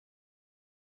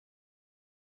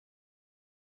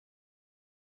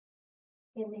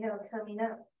 Inhale, coming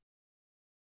up.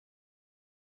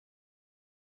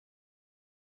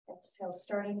 Exhale,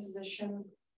 starting position.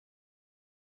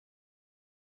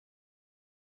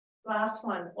 Last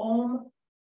one. Om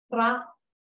Pra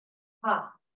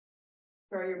Ha.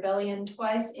 Throw your belly in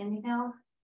twice. Inhale.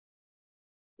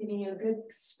 Giving you a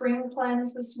good spring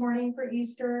cleanse this morning for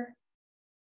Easter.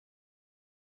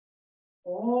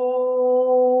 Om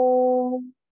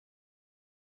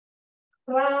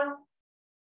Pra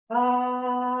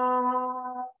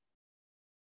Ha.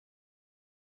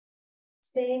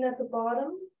 Staying at the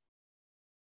bottom.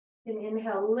 And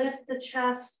inhale, lift the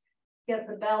chest, get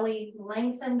the belly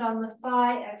lengthened on the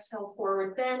thigh. Exhale,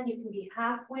 forward bend. You can be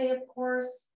halfway, of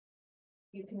course.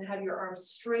 You can have your arms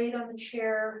straight on the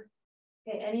chair.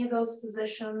 Okay, any of those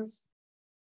positions.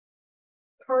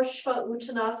 Parshva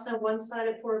Uttanasana,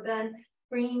 one-sided forward bend.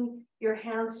 Bring your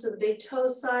hands to the big toe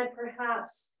side,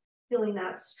 perhaps. Feeling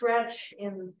that stretch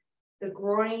in the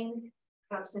groin,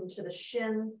 perhaps into the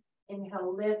shin.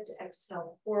 Inhale, lift.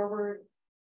 Exhale, forward.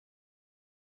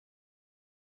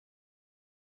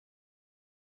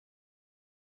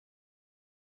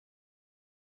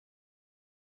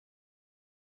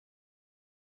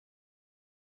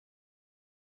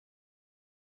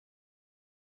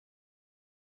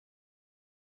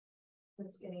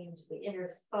 It's getting into the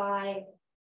inner thigh.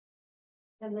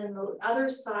 And then the other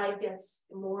side gets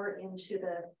more into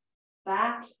the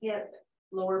back hip,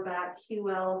 lower back,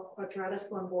 QL,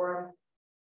 quadratus lumborum.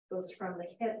 Goes from the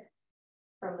hip,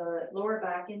 from the lower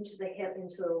back into the hip,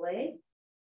 into the leg.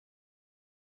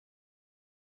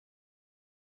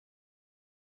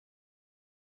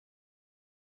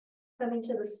 Coming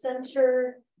to the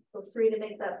center, feel free to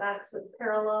make that back foot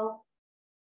parallel.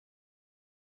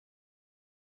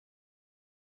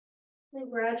 And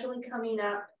gradually coming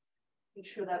up, make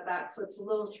sure that back foot's a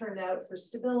little turned out for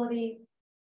stability.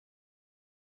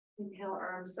 Inhale,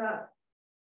 arms up.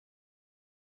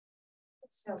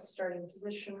 Exhale, starting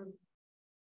position.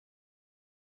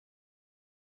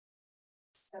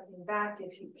 Stepping back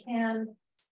if you can,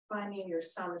 finding your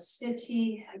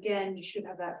samasthiti. Again, you should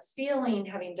have that feeling,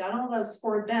 having done all those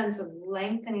forward bends of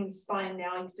lengthening the spine.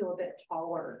 Now you feel a bit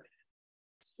taller.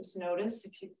 So just notice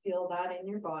if you feel that in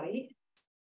your body.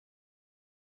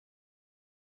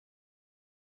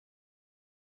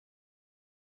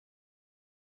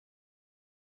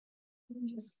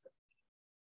 Just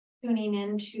tuning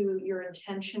into your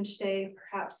intention today,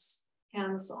 perhaps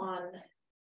hands on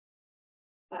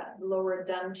that lower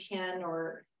dantian,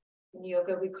 or in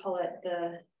yoga we call it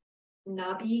the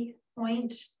nabi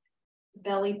point,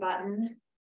 belly button,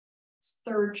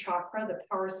 third chakra, the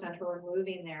power center. We're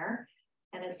moving there,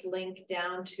 and it's linked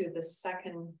down to the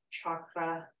second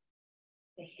chakra,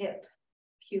 the hip,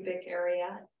 pubic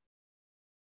area.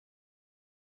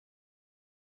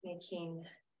 Making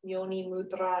yoni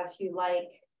mudra if you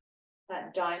like,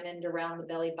 that diamond around the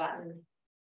belly button,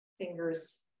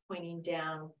 fingers pointing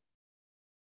down.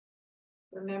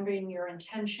 Remembering your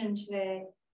intention today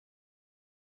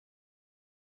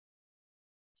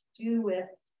to do with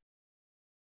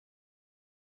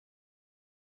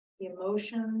the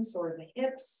emotions or the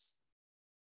hips.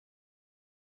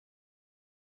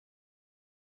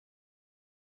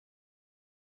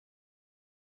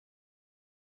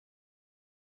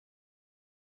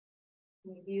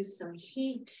 We've used some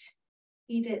heat,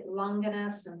 heated langana,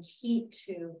 some heat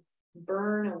to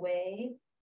burn away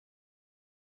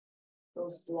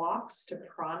those blocks to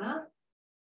prana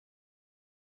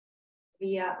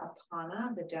via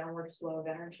apana, the downward flow of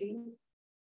energy.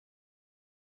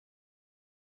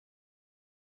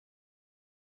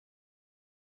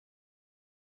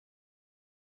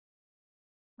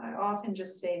 I often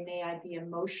just say, may I be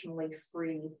emotionally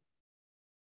free.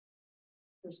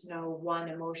 There's no one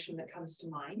emotion that comes to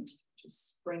mind.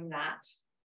 Just bring that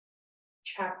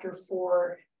chapter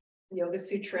 4 Yoga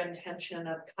Sutra intention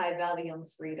of Kaivalya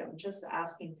freedom, just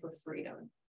asking for freedom.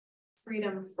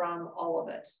 Freedom from all of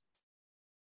it.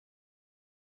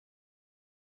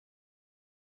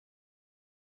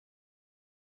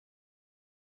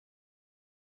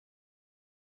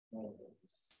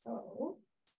 So,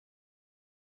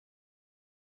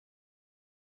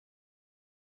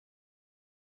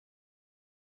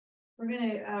 we're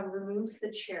going to remove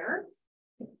the chair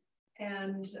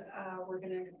and we're going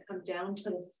to come down to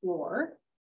the floor.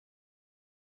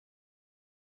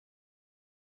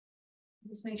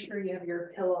 Just make sure you have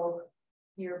your pillow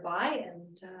nearby,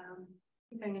 and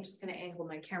I think I'm just going to angle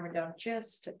my camera down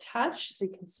just a touch so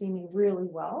you can see me really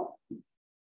well.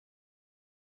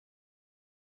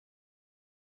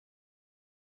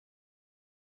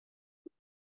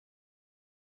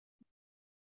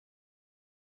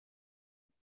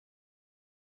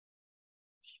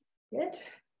 Good.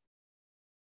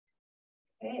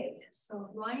 Okay, so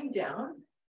lying down.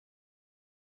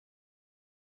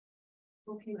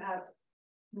 Hope you have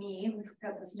me. We've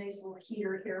got this nice little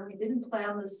heater here. We didn't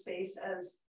plan this space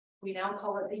as we now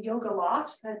call it the yoga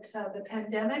loft, but the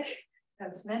pandemic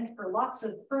has meant for lots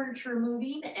of furniture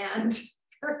moving and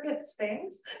various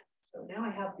things. So now I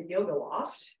have the yoga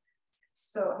loft.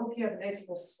 So I hope you have a nice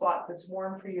little spot that's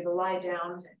warm for you to lie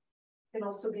down. It can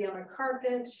also be on a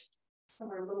carpet,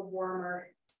 somewhere a little warmer.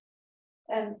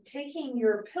 And taking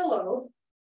your pillow,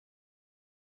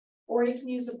 or you can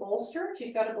use a bolster. If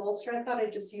you've got a bolster, I thought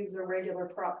I'd just use a regular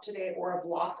prop today, or a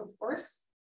block, of course.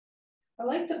 I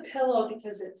like the pillow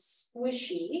because it's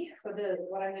squishy for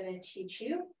what I'm going to teach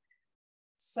you.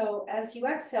 So as you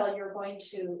exhale, you're going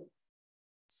to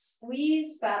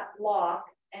squeeze that block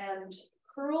and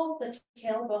curl the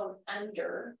tailbone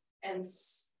under and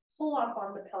pull up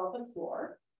on the pelvic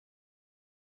floor.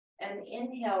 And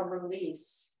inhale,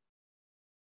 release.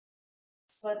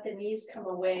 Let the knees come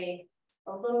away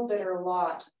a little bit or a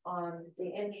lot on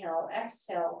the inhale.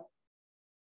 Exhale.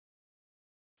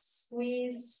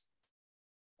 Squeeze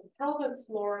the pelvic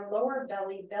floor, lower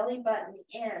belly, belly button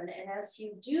in. And as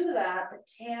you do that, the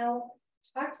tail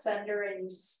tucks under and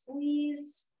you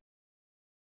squeeze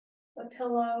the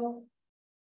pillow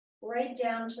right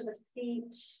down to the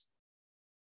feet.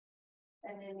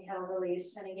 And inhale,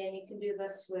 release. And again, you can do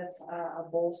this with a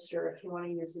bolster if you want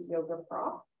to use a yoga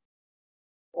prop,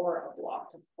 or a block,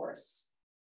 of course.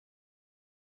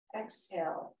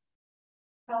 Exhale.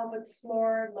 Pelvic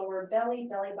floor, lower belly,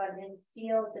 belly button in.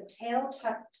 Feel the tail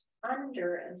tucked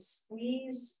under and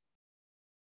squeeze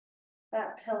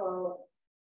that pillow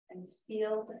and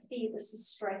feel the feet. This is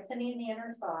strengthening the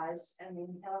inner thighs. And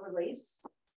inhale, release.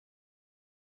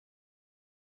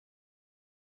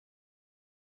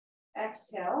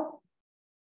 Exhale.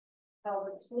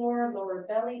 Pelvic floor, lower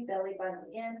belly, belly button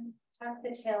in. Tuck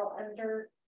the tail under.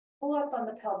 Pull up on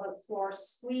the pelvic floor.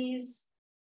 Squeeze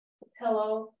the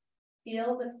pillow.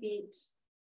 Feel the feet.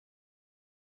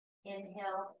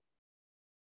 Inhale.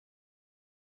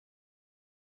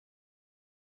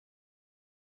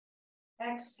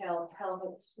 Exhale,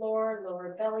 pelvic floor,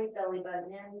 lower belly, belly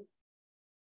button in.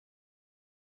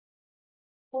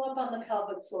 Pull up on the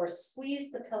pelvic floor,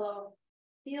 squeeze the pillow,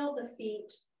 feel the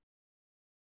feet,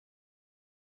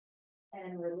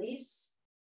 and release.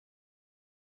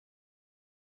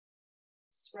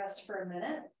 Just rest for a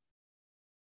minute.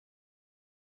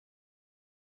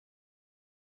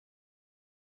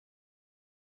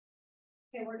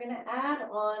 Okay, we're going to add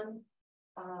on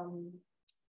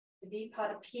the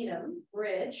Vipadipedam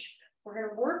bridge. We're going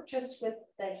to work just with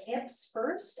the hips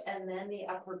first and then the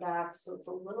upper back. So it's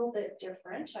a little bit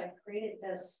different. I created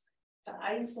this to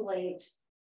isolate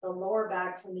the lower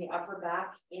back from the upper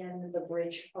back in the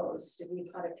bridge pose,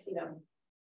 Dvipadipedam.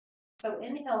 So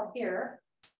inhale here,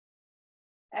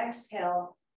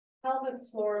 exhale, pelvic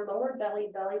floor, lower belly,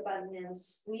 belly button in,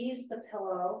 squeeze the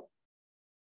pillow,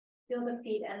 feel the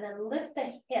feet, and then lift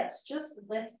the hips, just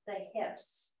lift the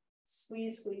hips.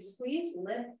 Squeeze, squeeze, squeeze,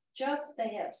 lift just the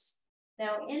hips.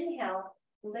 Now inhale,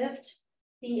 lift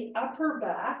the upper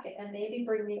back and maybe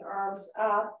bring the arms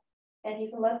up, and you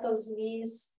can let those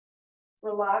knees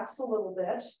relax a little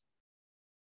bit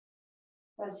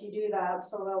as you do that,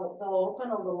 so they'll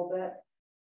open a little bit.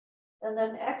 And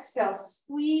then exhale,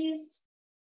 squeeze.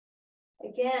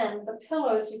 Again, the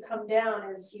pillow as you come down,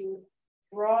 as you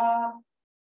draw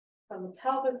from the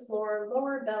pelvic floor,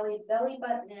 lower belly, belly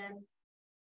button in.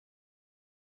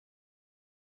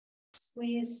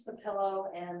 Squeeze the pillow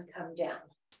and come down.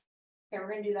 Okay, we're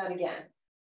going to do that again.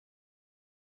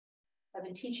 I've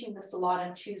been teaching this a lot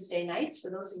on Tuesday nights,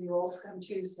 for those of you who also come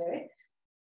Tuesday.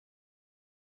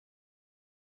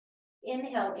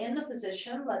 Inhale in the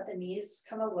position, let the knees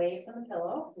come away from the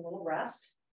pillow, a little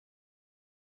rest.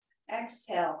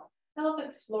 Exhale,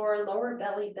 pelvic floor, lower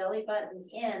belly, belly button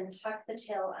in, tuck the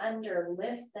tail under,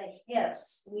 lift the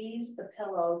hips, squeeze the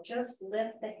pillow, just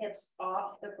lift the hips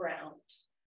off the ground.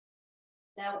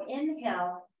 Now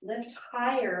inhale, lift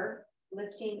higher,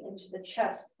 lifting into the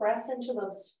chest, press into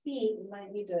those feet. You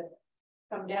might need to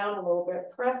come down a little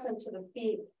bit, press into the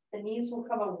feet. The knees will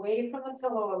come away from the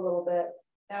pillow a little bit.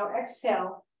 Now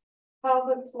exhale,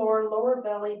 pelvic floor, lower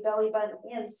belly, belly button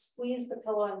in, squeeze the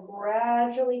pillow and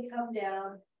gradually come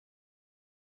down.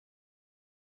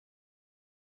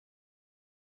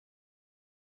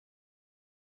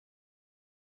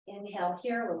 Inhale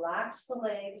here, relax the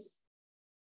legs.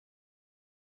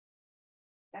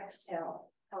 Exhale,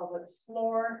 pelvic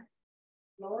floor,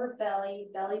 lower belly,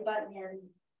 belly button in,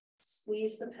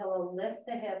 squeeze the pillow, lift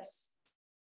the hips.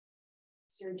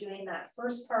 So you're doing that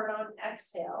first part on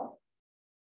exhale.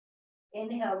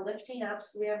 Inhale, lifting up.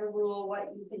 So we have a rule, what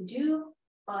you can do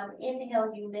on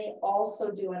inhale, you may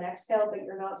also do an exhale, but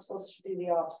you're not supposed to do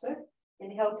the opposite.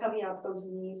 Inhale, coming up, those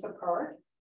knees apart.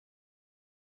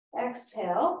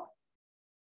 Exhale,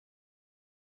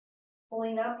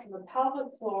 pulling up from the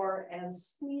pelvic floor and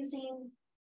squeezing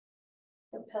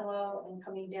the pillow and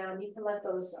coming down. You can let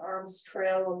those arms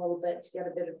trail a little bit to get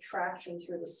a bit of traction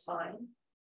through the spine.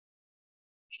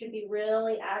 Should be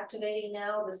really activating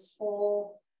now this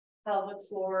whole pelvic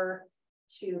floor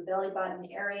to belly button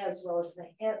area as well as the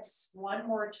hips. One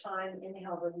more time,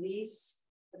 inhale, release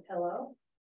the pillow.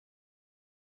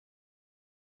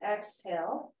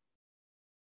 Exhale,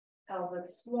 pelvic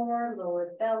floor, lower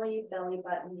belly, belly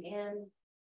button in.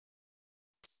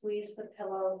 Squeeze the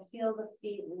pillow, feel the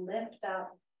feet lift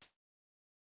up.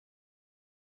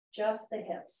 Just the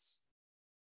hips.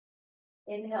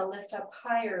 Inhale, lift up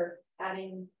higher,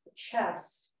 adding the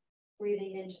chest,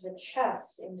 breathing into the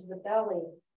chest, into the belly.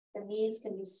 The knees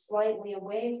can be slightly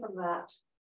away from that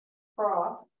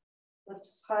prop. Lift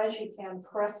as high as you can,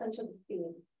 press into the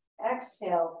feet.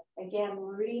 Exhale, again,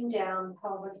 rooting down,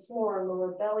 pelvic floor,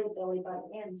 lower belly, belly button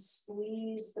in.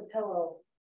 Squeeze the pillow.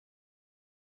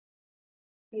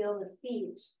 Feel the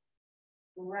feet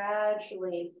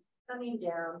gradually coming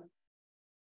down.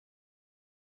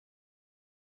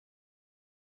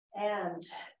 And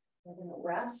we're going to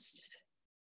rest.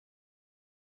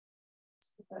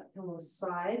 Let's put that pillow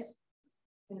aside.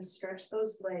 I'm going to stretch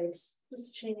those legs.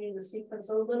 Just changing the sequence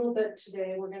a little bit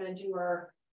today. We're going to do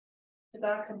our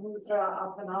Tadaka Mudra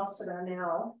Apanasana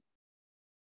now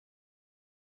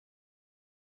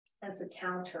as a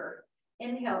counter.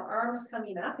 Inhale, arms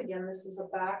coming up. Again, this is a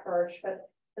back arch, but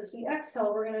as we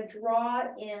exhale, we're going to draw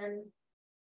in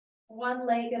one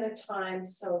leg at a time.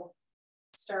 So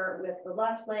start with the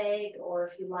left leg, or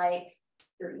if you like,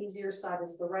 your easier side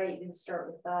is the right, you can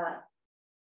start with that.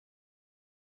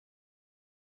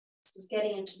 This is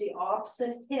getting into the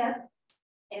opposite hip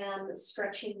and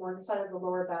stretching one side of the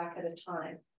lower back at a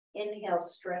time. Inhale,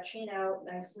 stretching out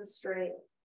nice and straight.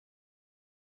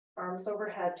 Arms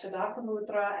overhead, Tadaka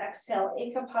Mudra. Exhale,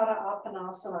 Ekapada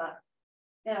Apanasana.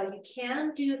 Now you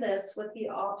can do this with the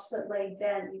opposite leg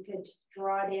bent. You could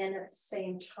draw it in at the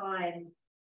same time.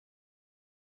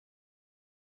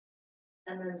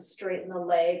 And then straighten the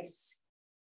legs.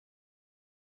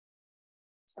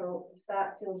 So if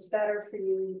that feels better for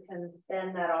you, you can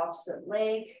bend that opposite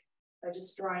leg by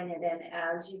just drawing it in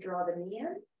as you draw the knee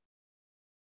in.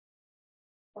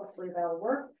 Hopefully that'll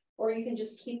work. Or you can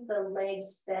just keep the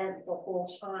legs bent the whole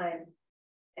time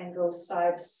and go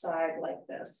side to side like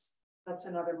this. That's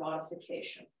another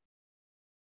modification.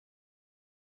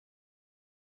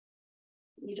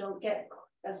 You don't get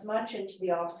as much into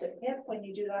the opposite hip when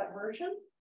you do that version.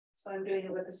 So I'm doing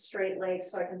it with a straight leg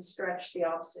so I can stretch the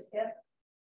opposite hip.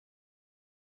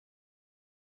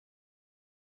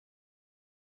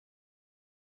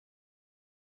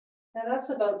 Now that's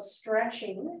about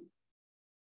stretching.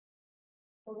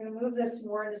 We're going to move this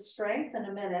more into strength in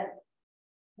a minute.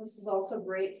 This is also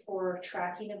great for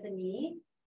tracking of the knee.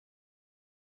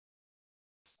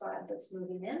 Side that's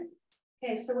moving in.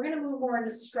 Okay, so we're going to move more into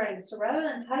strength. So rather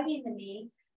than hugging the knee,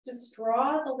 just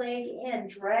draw the leg in,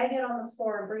 drag it on the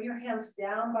floor, and bring your hands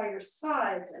down by your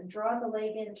sides and draw the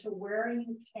leg into where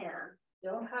you can.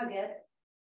 Don't hug it.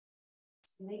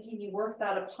 It's making you work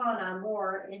that apana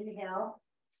more. Inhale,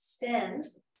 extend.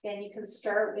 Again, you can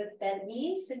start with bent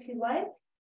knees if you like,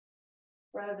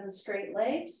 rather than straight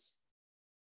legs.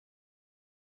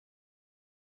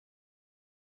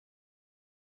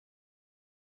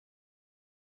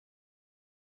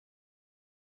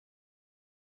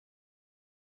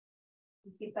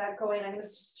 Keep that going. I'm going to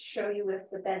show you with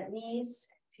the bent knees.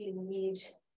 If you need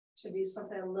to do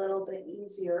something a little bit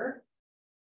easier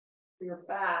for your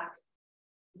back,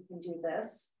 you can do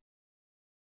this.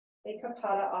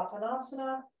 Ekapada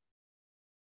Apanasana.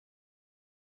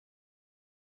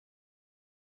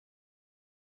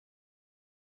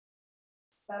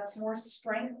 That's more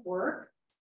strength work.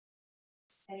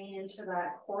 Heading into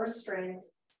that core strength.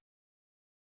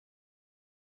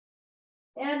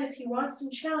 And if you want some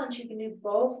challenge, you can do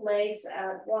both legs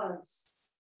at once.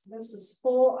 This is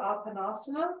full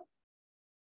Apanasana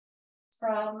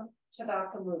from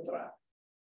Tadaka Mudra.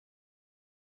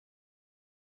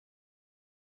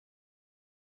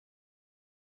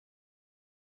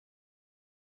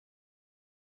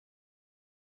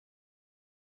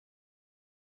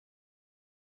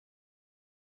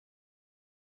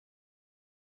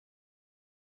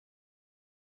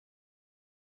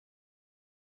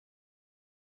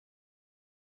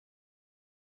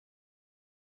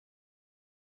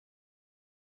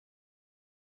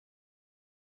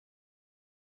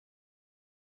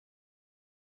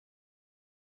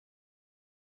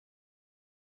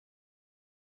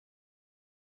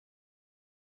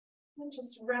 And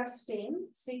just resting,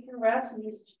 so you can rest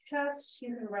knees to chest,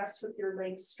 you can rest with your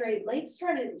legs straight. Legs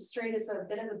straight is a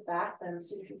bit of a back bend,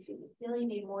 so if you feel you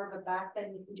need more of a back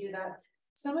bend, you can do that.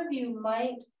 Some of you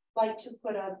might like to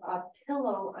put a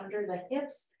pillow under the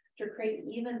hips to create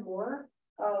even more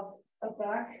of a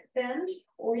back bend,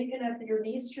 or you can have your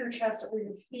knees to your chest or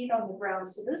your feet on the ground.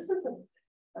 So this is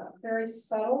a very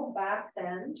subtle back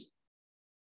bend.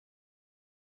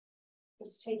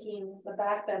 Just taking the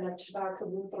back bend of Tadaka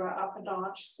Mudra up a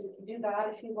notch. So you can do that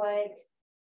if you like,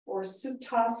 or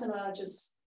Suptasana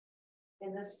just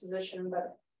in this position.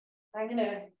 But I'm going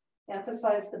to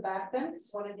emphasize the back bend because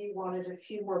one of you wanted a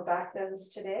few more back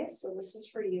bends today. So this is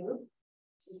for you.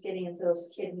 This is getting into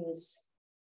those kidneys.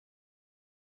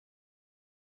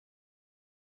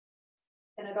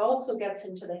 And it also gets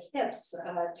into the hips,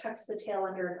 tucks the tail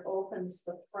under and opens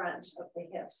the front of the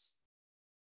hips.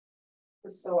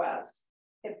 The psoas.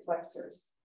 Hip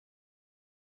flexors.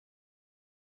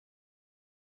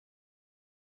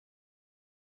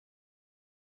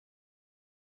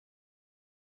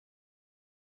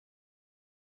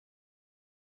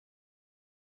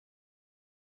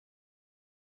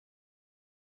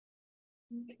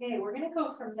 Okay, we're going to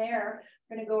go from there.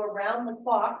 We're going to go around the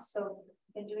clock. So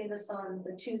I've been doing this on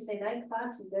the Tuesday night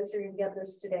class. You guys are going to get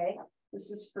this today. This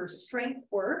is for strength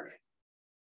work.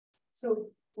 So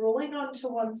rolling onto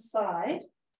one side.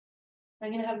 I'm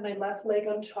going to have my left leg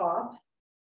on top,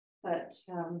 but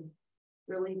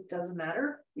really doesn't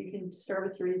matter. You can start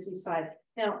with your easy side.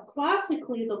 Now,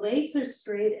 classically, the legs are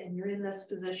straight and you're in this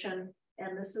position,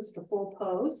 and this is the full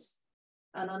pose,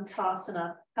 an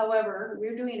Antasana. However,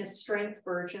 we're doing a strength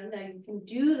version. Now, you can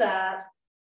do that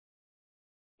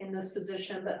in this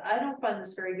position, but I don't find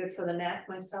this very good for the neck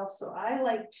myself, so I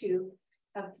like to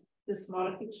have this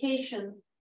modification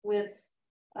with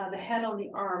the head on the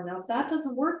arm. Now, if that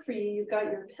doesn't work for you, you've got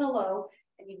your pillow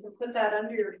and you can put that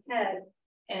under your head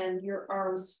and your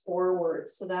arms forward.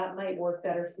 So that might work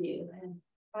better for you. And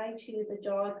hi to the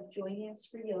dog joining us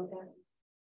for yoga.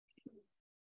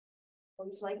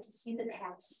 Always like to see the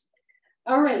cats.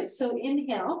 All right, so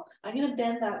inhale. I'm going to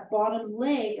bend that bottom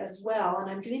leg as well.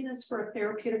 And I'm doing this for a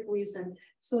therapeutic reason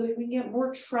so that we get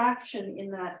more traction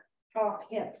in that top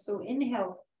hip. So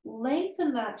inhale.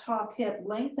 Lengthen that top hip,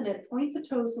 lengthen it, point the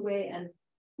toes away and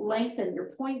lengthen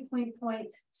your point.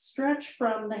 Stretch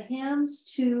from the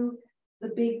hands to the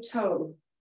big toe.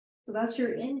 So that's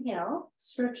your inhale,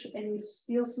 stretch, and you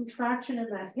feel some traction in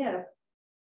that hip.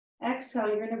 Exhale,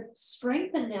 you're going to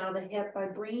strengthen now the hip by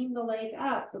bringing the leg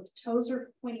up. The toes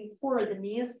are pointing forward, the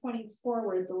knee is pointing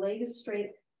forward, the leg is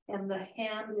straight, and the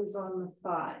hand is on the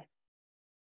thigh.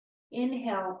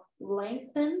 Inhale,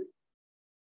 lengthen.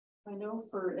 I know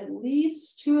for at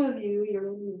least 2 of you, you're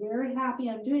going to be very happy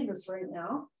I'm doing this right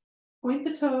now. Point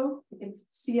the toe. You can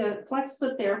see a flex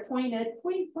foot there. Point it.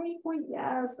 Point, point, point.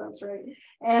 Yes, that's right.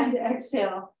 And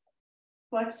exhale.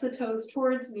 Flex the toes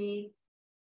towards me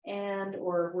and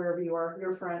or wherever you are,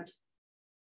 your front.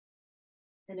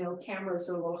 I know cameras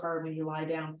are a little hard when you lie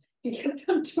down to get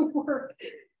them to work.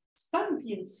 It's fun if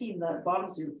you've seen the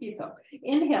bottoms of your feet though.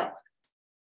 Inhale.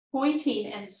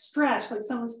 Pointing and stretch like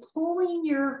someone's pulling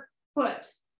your foot.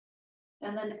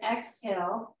 And then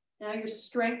exhale. Now you're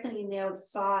strengthening the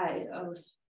outside of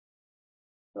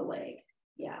the leg.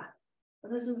 Yeah.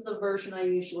 And this is the version I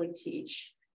usually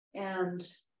teach. And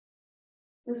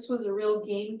this was a real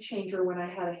game changer when I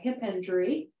had a hip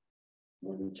injury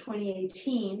in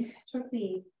 2018. It took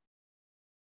me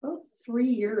about 3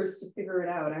 years to figure it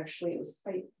out. Actually, it was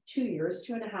like 2 years,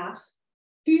 2.5.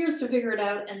 2 years to figure it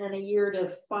out, and then a year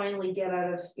to finally get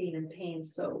out of being in pain.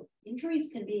 So injuries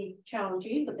can be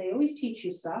challenging, but they always teach you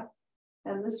stuff.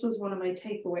 And this was one of my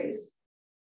takeaways.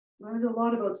 Learned a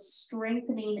lot about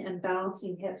strengthening and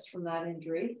balancing hips from that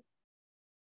injury.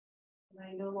 And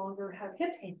I no longer have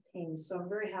hip pain, so I'm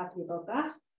very happy about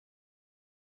that.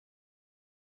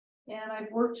 And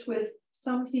I've worked with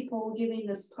some people giving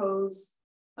this pose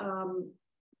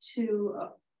to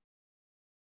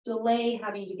delay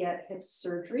having to get hip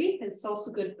surgery. It's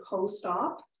also good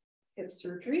post-op hip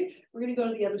surgery. We're going to go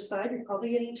to the other side. You're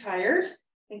probably getting tired.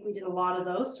 I think we did a lot of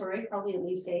those. Sorry, probably at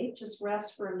least 8. Just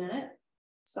rest for a minute.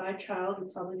 Side child, you're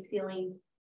probably feeling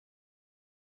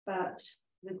that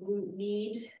the glute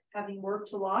med having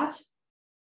worked a lot.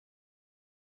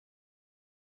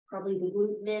 Probably the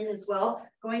glute min as well.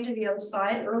 Going to the other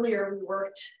side. Earlier, we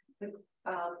worked the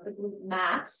glute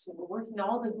max. We're working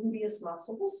all the gluteus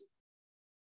muscles.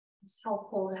 It's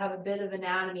helpful to have a bit of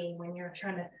anatomy when you're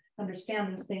trying to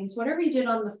understand these things. Whatever you did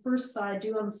on the first side,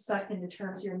 do on the second in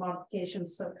terms of your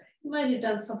modifications. So you might have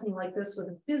done something like this with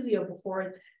a physio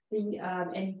before,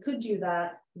 and you could do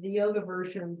that. The yoga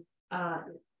version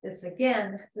is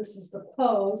again, this is the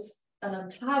pose, an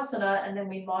antasana, and then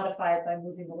we modify it by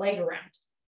moving the leg around.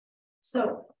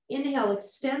 So inhale,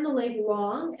 extend the leg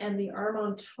long and the arm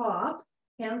on top,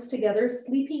 hands together,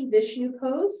 sleeping Vishnu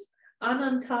pose.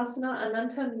 Anantasana,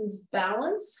 Ananta means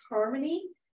balance, harmony.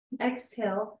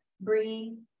 Exhale,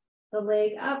 bringing the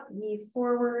leg up, knee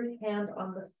forward, hand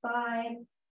on the thigh.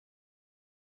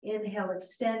 Inhale,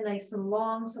 extend nice and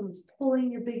long. Someone's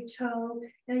pulling your big toe.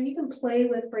 Now you can play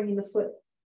with bringing the foot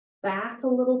back a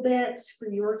little bit for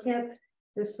your hip.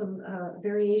 There's some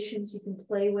variations you can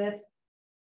play with.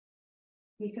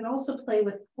 You can also play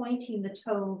with pointing the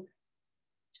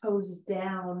toes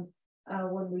down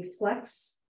when we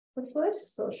flex the foot.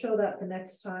 So I'll show that the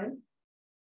next time.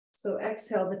 So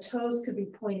exhale, the toes could be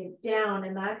pointed down,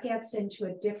 and that gets into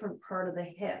a different part of the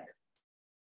hip.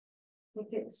 I think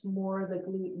it's more the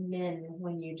glute min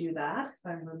when you do that, if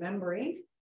I'm remembering.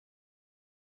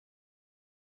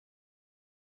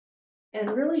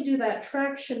 And really do that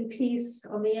traction piece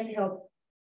on the inhale.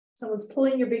 Someone's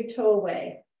pulling your big toe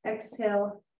away.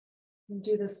 Exhale, and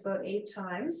do this about 8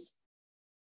 times.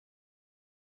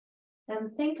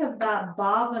 And think of that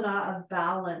bhavana of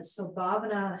balance. So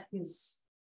bhavana is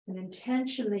an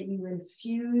intention that you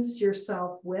infuse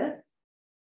yourself with.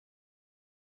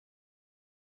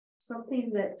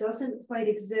 Something that doesn't quite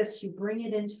exist, you bring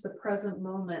it into the present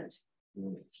moment.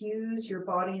 You infuse your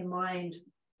body and mind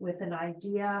with an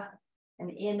idea, an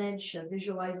image, a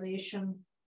visualization.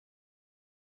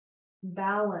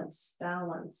 Balance,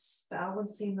 balance,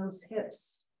 balancing those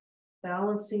hips,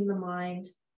 balancing the mind.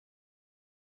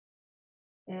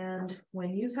 And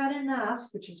when you've had enough,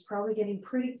 which is probably getting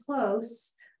pretty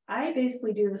close, I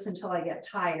basically do this until I get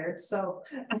tired. So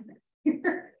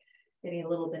getting a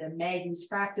little bit of Maggie's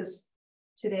practice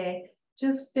today,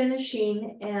 just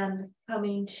finishing and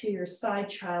coming to your side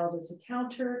child as a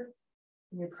counter.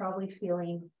 And you're probably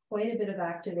feeling quite a bit of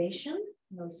activation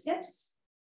in those hips.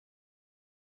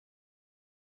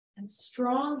 And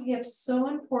strong hips, so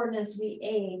important as we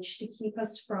age to keep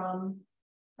us from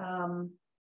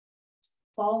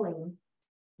falling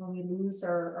when we lose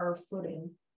our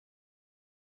footing.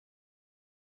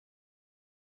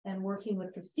 And working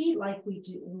with the feet like we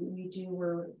do,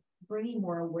 we're bringing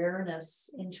more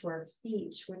awareness into our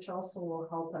feet, which also will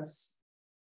help us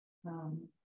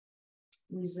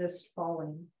resist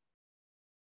falling.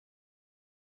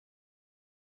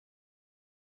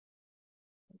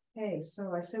 Okay,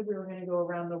 so I said we were going to go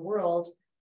around the world.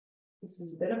 This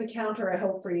is a bit of a counter, I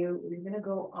hope, for you. We're going to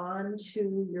go on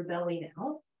to your belly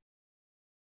now.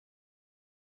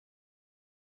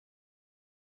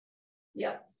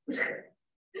 Yep.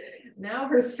 Now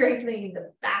we're strengthening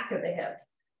the back of the hip.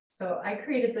 So I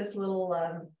created this little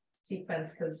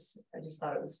sequence because I just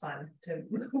thought it was fun to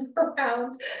move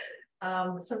around.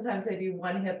 Sometimes I do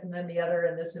one hip and then the other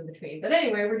and this in between. But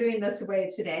anyway, we're doing this way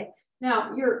today.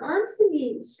 Now, your arms can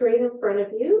be straight in front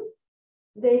of you.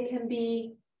 They can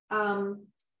be, I'm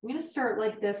going to start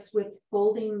like this with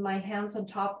folding my hands on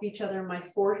top of each other, my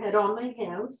forehead on my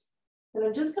hands. And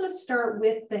I'm just going to start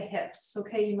with the hips.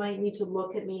 Okay, you might need to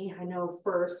look at me, I know,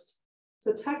 first.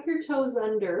 So tuck your toes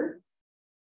under.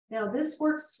 Now this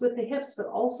works with the hips, but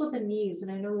also the knees. And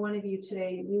I know one of you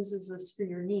today uses this for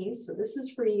your knees. So this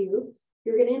is for you.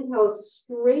 You're going to inhale,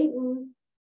 straighten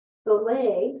the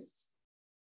legs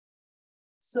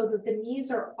so that the knees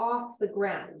are off the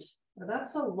ground. Now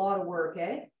that's a lot of work,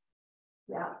 eh?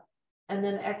 Yeah. And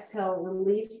then exhale,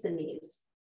 release the knees.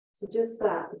 So just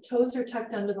that. The toes are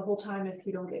tucked under the whole time if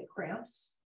you don't get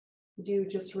cramps. Do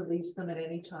just release them at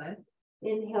any time.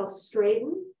 Inhale,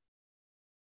 straighten.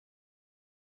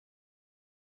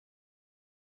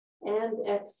 And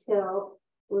exhale,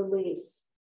 release.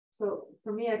 So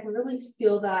for me, I can really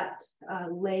feel that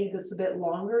leg that's a bit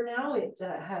longer now. It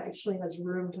actually has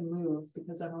room to move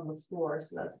because I'm on the floor.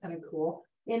 So that's kind of cool.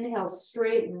 Inhale,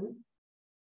 straighten.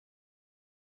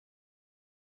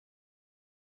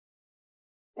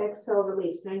 Exhale,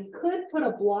 release. Now you could put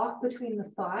a block between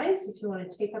the thighs if you want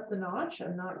to take up the notch.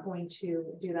 I'm not going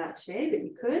to do that today, but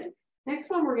you could. Next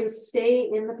one, we're going to stay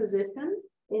in the position.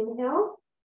 Inhale.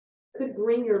 Could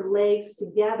bring your legs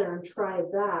together and try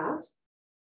that.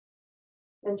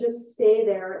 And just stay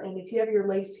there. And if you have your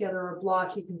legs together or a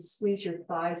block, you can squeeze your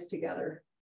thighs together.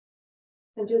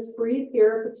 And just breathe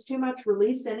here. If it's too much,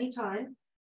 release anytime.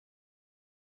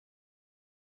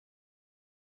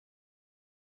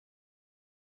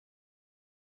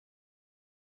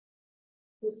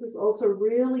 This is also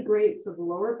really great for the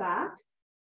lower back.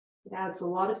 It adds a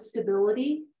lot of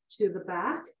stability to the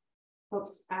back.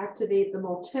 Helps activate the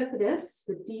multifidus,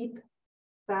 the deep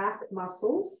back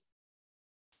muscles,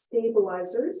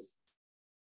 stabilizers.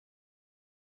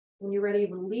 When you're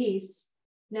ready, release.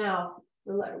 Now,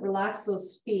 relax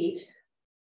those feet.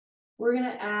 We're going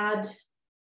to add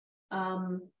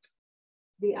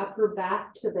the upper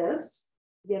back to this,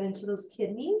 get into those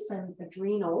kidneys and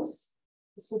adrenals.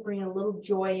 This will bring a little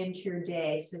joy into your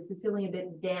day. So if you're feeling a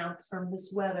bit damp from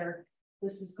this weather,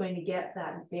 this is going to get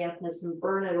that dampness and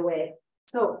burn it away.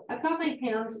 So I've got my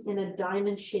hands in a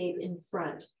diamond shape in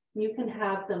front. You can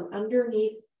have them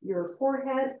underneath your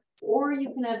forehead, or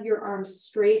you can have your arms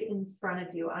straight in front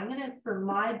of you. I'm going to, for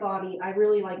my body, I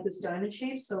really like this diamond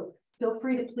shape. So feel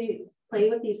free to play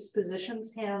with these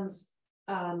positions, hands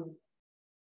something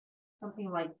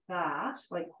like that,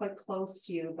 like quite close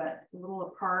to you, but a little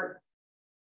apart,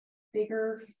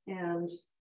 bigger, and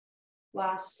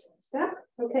last step.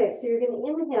 Okay, so you're going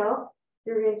to inhale,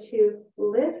 you're going to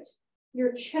lift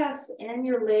your chest and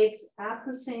your legs at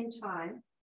the same time.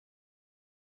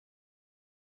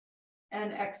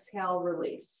 And exhale,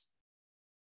 release.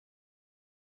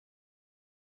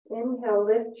 Inhale,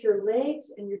 lift your legs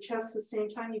and your chest at the same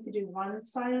time. You could do one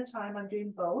side at a time. I'm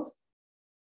doing both.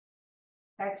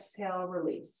 Exhale,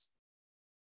 release.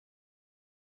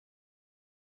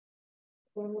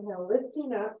 Inhale,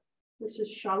 lifting up. This is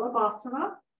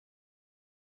Shalabhasana.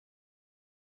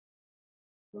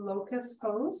 Locust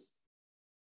pose.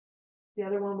 The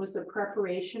other one was the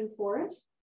preparation for it.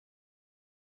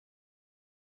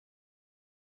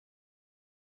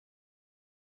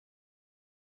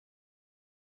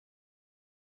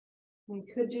 We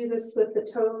could do this with the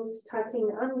toes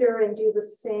tucking under and do the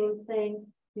same thing.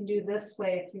 You can do this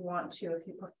way if you want to, if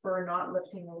you prefer not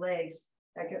lifting the legs.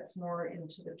 That gets more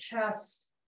into the chest.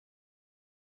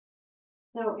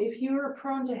 Now, if you are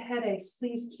prone to headaches,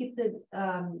 please keep the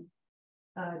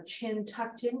chin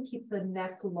tucked in, keep the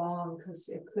neck long because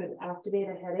it could activate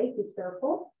a headache. Be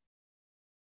careful.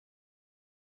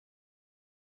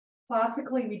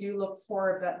 Classically, we do look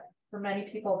forward, but for many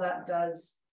people that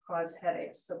does cause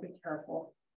headaches, so be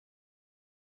careful.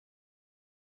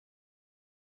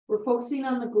 We're focusing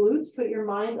on the glutes. Put your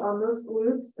mind on those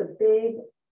glutes, the big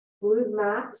glute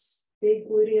max, big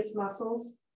gluteus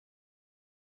muscles.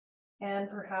 And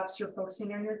perhaps you're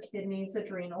focusing on your kidneys,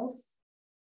 adrenals.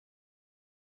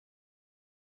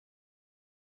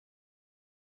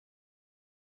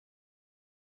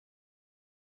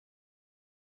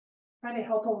 Trying to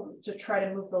help them to try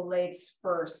to move the legs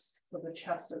first so the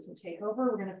chest doesn't take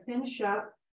over. We're going to finish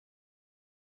up.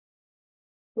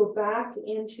 Go back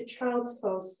into child's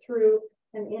pose through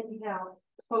an inhale,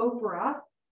 cobra.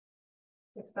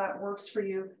 If that works for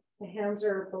you, the hands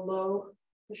are below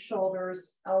the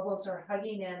shoulders, elbows are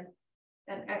hugging in.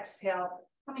 And exhale,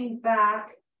 coming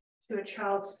back to a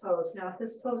child's pose. Now, if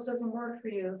this pose doesn't work for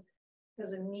you,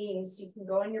 because of knees, you can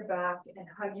go on your back and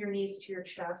hug your knees to your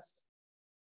chest.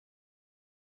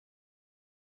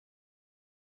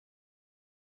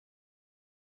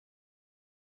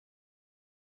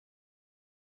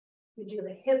 You do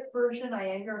the hip version,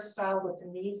 Iyengar style, with the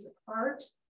knees apart.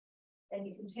 And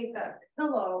you can take that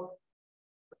pillow,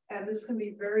 and this can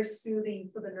be very soothing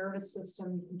for the nervous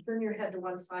system. You can turn your head to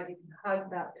one side, you can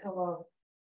hug that pillow.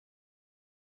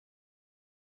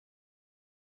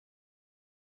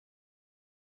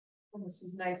 And this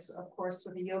is nice, of course,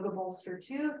 with a yoga bolster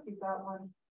too, if you've got one.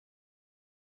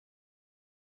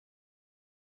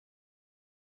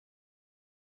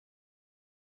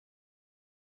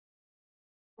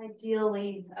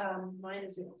 Ideally, mine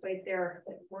isn't quite there,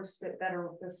 but it works a bit better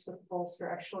with this with the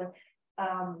bolster, actually.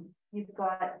 You've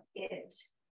got it,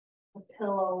 a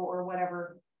pillow or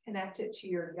whatever, connect it to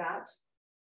your gut.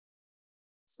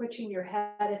 Switching your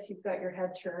head if you've got your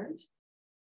head turned.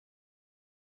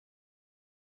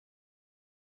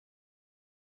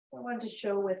 I wanted to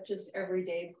show with just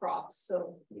everyday props,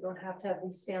 so you don't have to have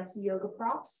these fancy yoga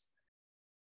props.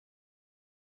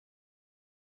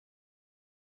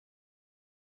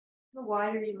 The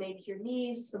wider you make your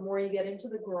knees, the more you get into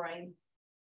the groin.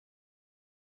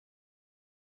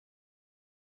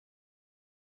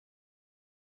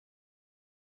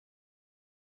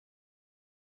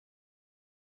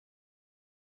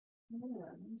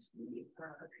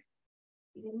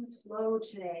 You didn't flow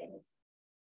today.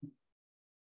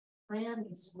 Plan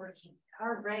is working.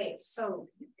 All right, so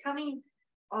coming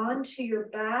onto your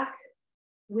back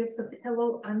with the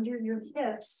pillow under your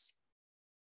hips.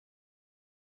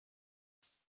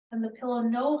 And the pillow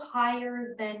no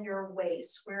higher than your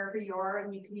waist, wherever you are,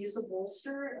 and you can use a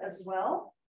bolster as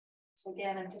well. So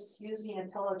again, I'm just using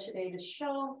a pillow today to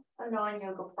show a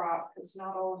non-yoga prop, because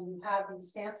not all of you have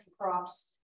these fancy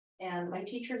props. And my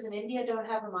teachers in India don't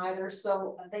have them either,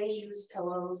 so they use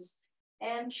pillows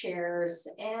and chairs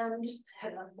and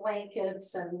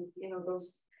blankets and, you know,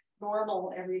 those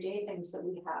normal everyday things that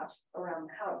we have around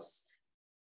the house.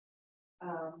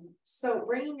 So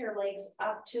bringing your legs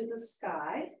up to the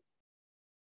sky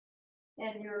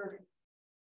and your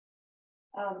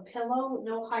pillow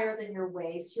no higher than your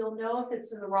waist. You'll know if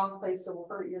it's in the wrong place, it will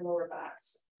hurt your lower back.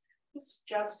 So just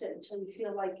adjust it until you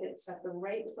feel like it's at the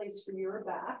right place for your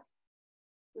back.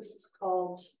 This is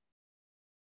called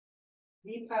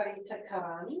Viparita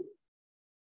Karani.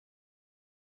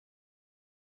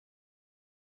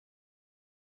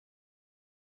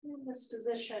 In this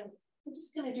position, I'm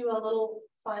just going to do a little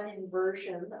fun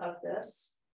inversion of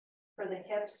this for the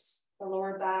hips, the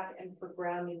lower back, and for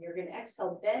grounding. You're going to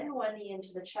exhale, bend one knee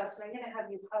into the chest, and I'm going to have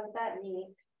you hug that knee.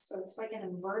 So it's like an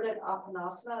inverted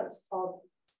apanasana. It's called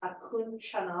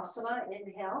akunchanasana.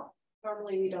 Inhale.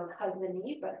 Normally we don't hug the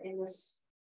knee, but in this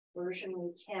version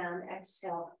we can.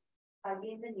 Exhale,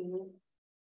 hugging the knee.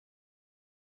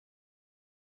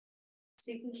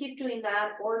 So you can keep doing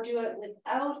that or do it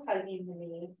without hugging the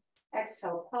knee.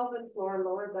 Exhale, pelvic floor,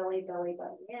 lower belly, belly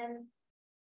button in.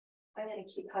 I'm going to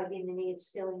keep hugging the knee.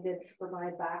 It's feeling good for my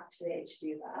back today to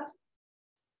do that.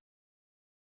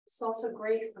 It's also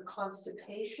great for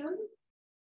constipation.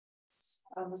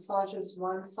 Massages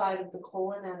one side of the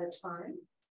colon at a time.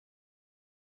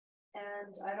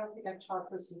 And I don't think I've taught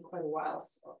this in quite a while,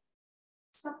 so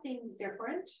something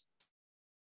different.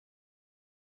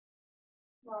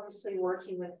 Obviously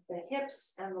working with the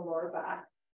hips and the lower back.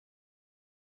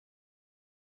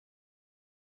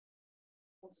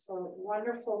 Also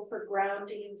wonderful for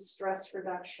grounding, stress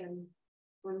reduction,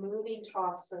 removing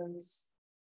toxins.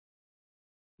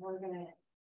 We're going to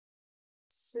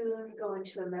soon go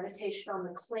into a meditation on the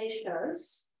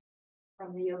kleshas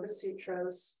from the Yoga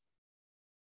Sutras.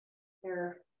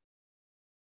 They're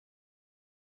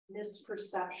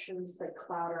misperceptions that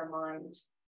cloud our mind,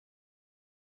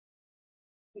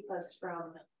 keep us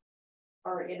from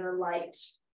our inner light.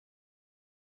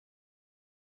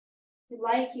 If you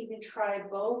like, you can try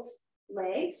both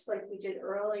legs like we did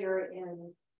earlier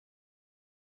in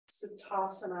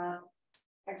Sukhasana.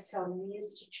 Exhale,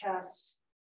 knees to chest.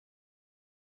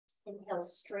 Inhale,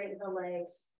 straighten the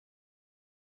legs.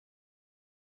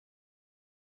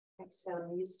 Exhale,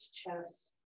 knees to chest.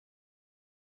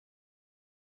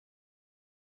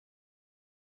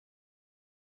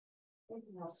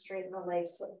 Inhale, straighten the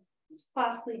legs. So it's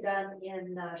classically done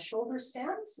in shoulder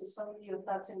stands. So some of you, if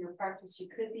that's in your practice, you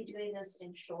could be doing this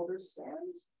in shoulder stand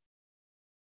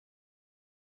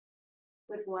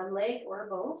with one leg or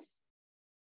both.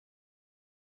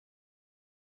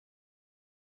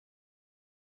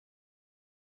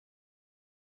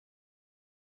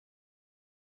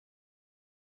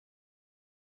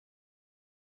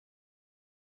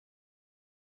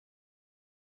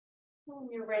 When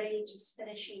you're ready, just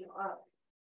finishing up.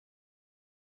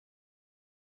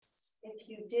 If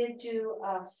you did do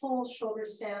a full shoulder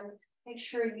stand, make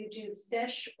sure you do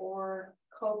fish or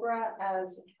cobra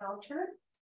as a counter.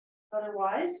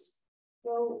 Otherwise,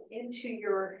 go into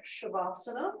your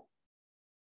shavasana.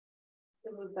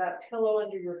 Move that pillow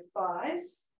under your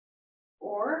thighs.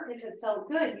 Or if it felt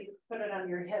good, you could put it on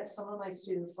your hips. Some of my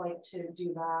students like to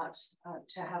do that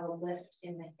to have a lift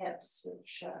in the hips,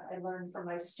 which I learned from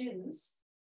my students.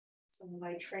 Some of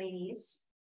my trainees,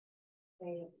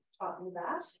 they taught me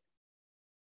that.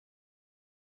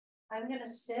 I'm going to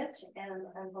sit and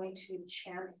I'm going to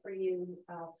chant for you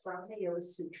from the Yoga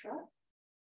Sutra.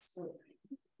 So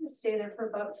stay there for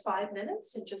about 5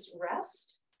 minutes and just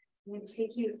rest. I'm going to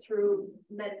take you through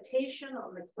meditation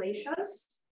on the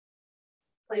kleshas.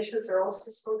 Kleshas are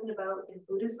also spoken about in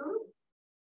Buddhism,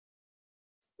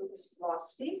 Buddhist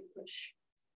philosophy, which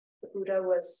the Buddha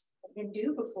was a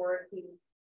Hindu before he,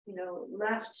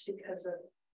 left because of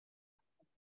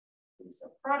he's a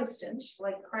Protestant,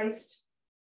 like Christ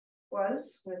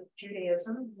was with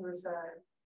Judaism. He was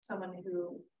someone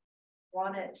who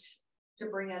wanted to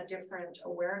bring a different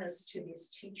awareness to these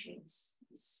teachings,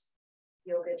 these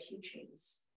yoga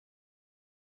teachings.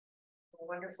 A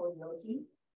wonderful yogi,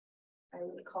 I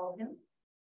would call him.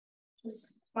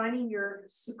 Just finding your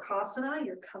sukhasana,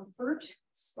 your comfort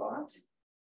spot,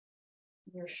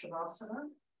 your shavasana.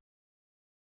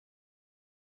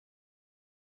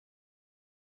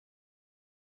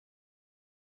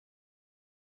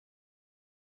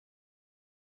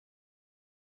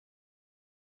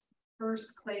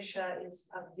 First klesha is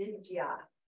avidya,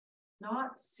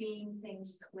 not seeing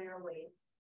things clearly.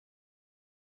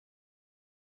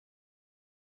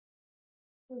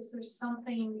 Is there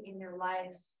something in your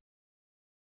life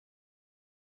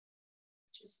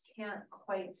just can't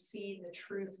quite see the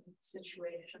truth of the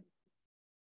situation?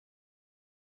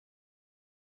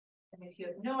 And if you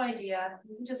have no idea,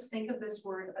 you can just think of this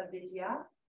word avidya,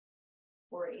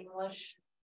 or English,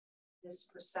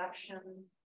 misperception.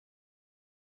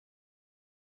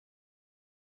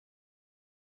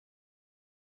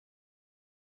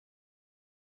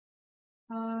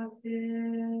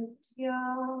 Avidya.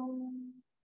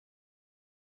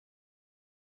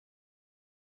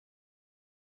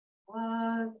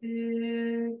 Avidya.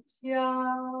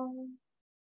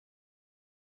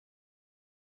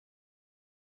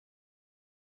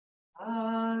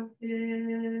 Avidya.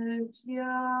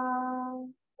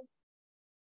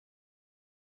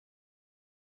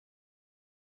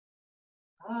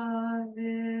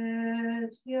 Avidya.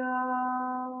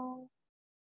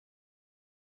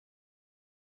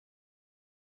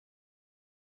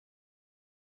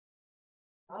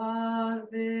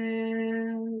 Avidya.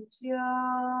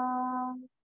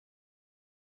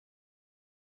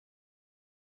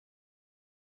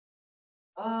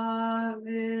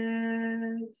 Avidya.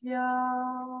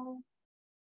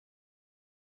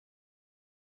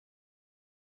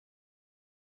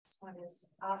 This one is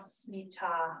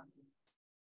asmita.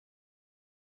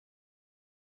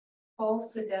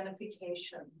 False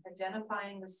identification,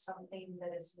 identifying with something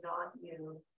that is not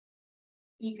you.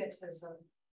 Egotism.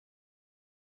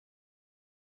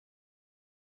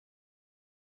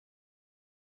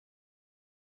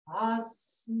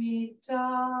 Asmita.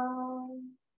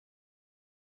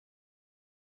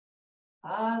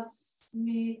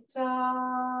 Asmita.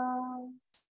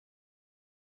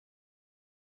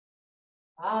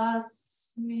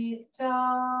 Asmita.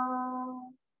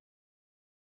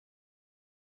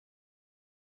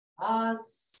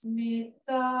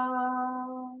 Asmita.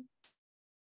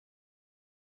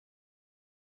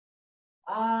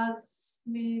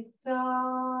 Asmita.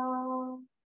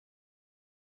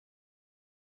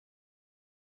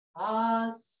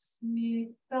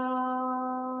 Asmita.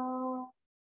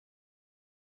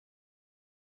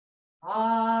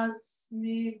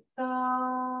 Asmita.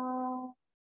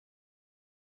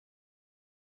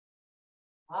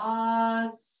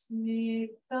 Asmita.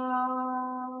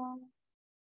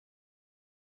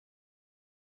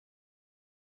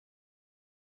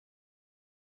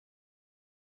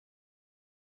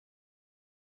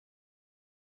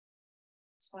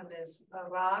 This one is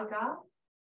raga,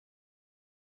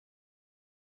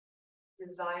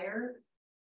 desire.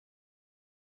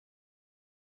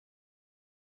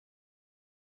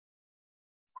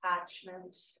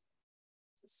 Attachment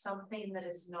to something that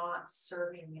is not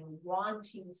serving you,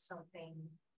 wanting something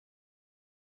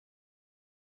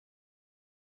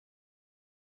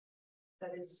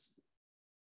that is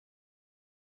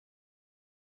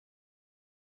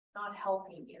not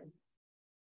helping you.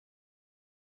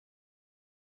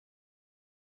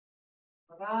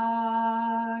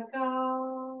 Raga.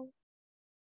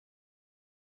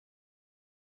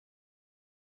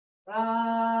 Raga,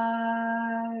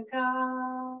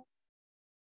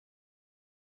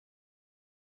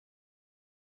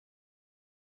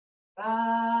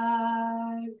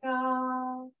 raga,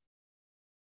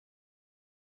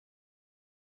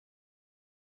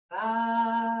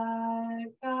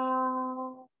 raga,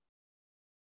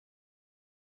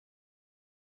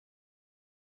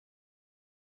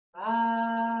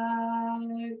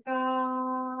 raga,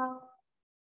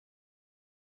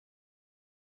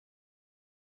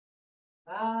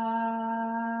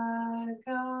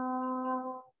 raga,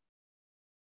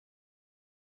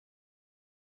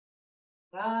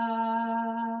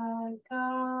 raga,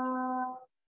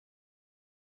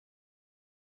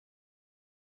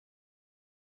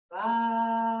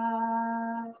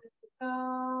 raga,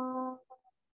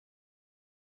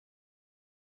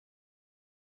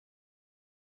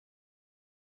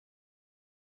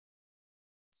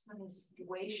 this one is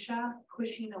dvesha,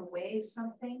 pushing away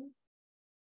something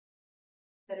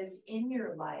that is in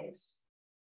your life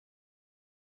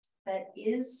that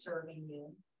is serving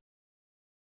you,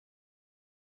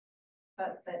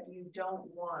 but that you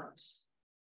don't want.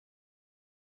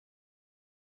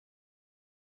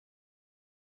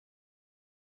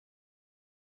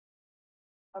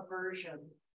 Aversion.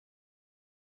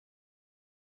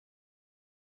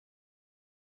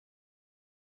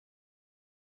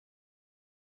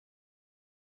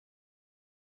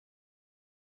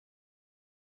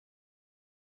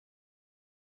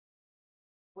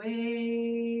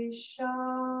 Dvesha,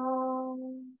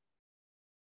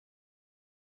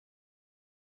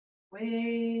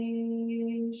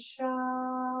 dvesha,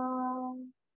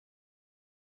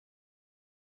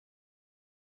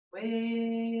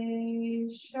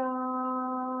 dvesha,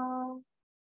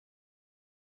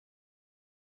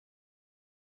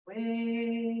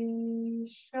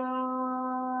 dvesha,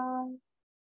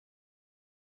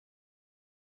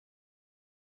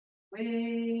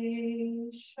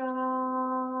 dvesha,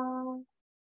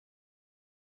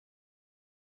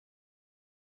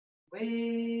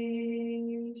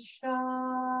 dvesha,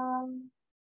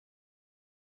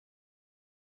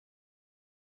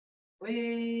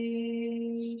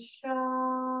 dvesha,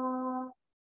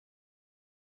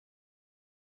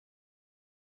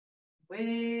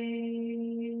 dvesha,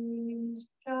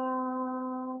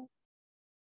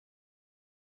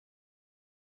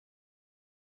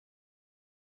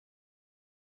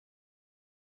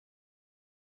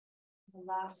 the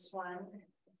last one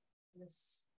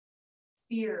is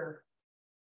fear.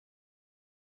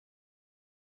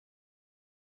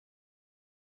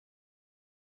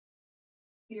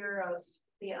 Fear of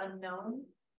the unknown.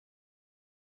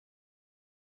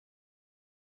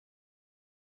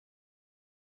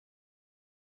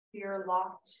 Fear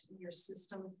locked in your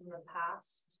system from the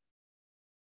past.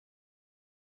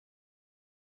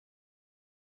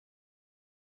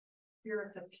 Fear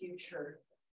of the future.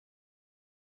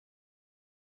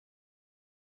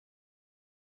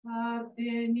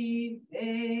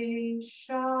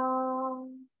 Abhinivesha,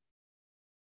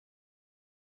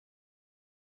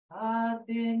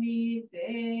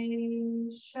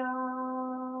 abhinivesha,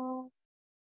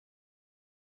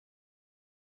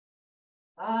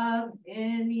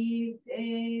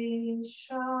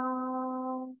 abhinivesha,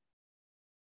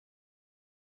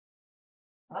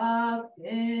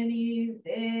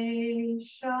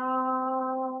 abhinivesha,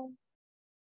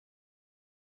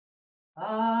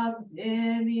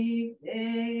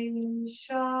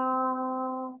 abhinivesha,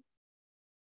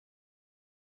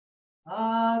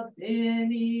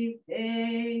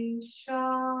 abhinivesha,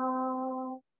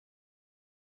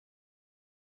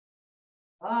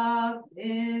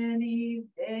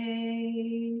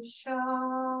 abhinivesha,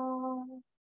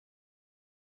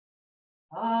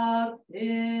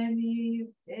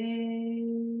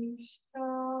 abhinivesha,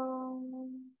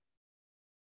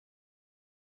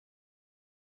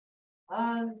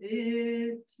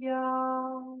 avidya,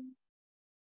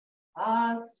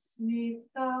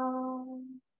 asmita,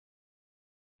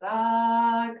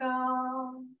 raga,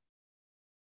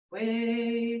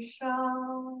 dvesha,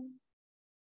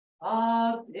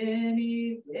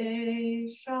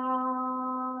 abhinivesha,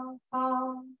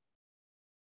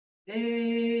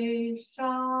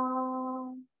 desha,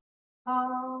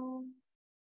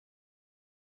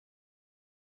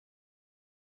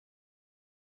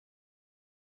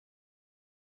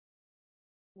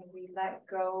 and we let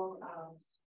go of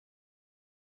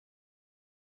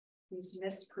these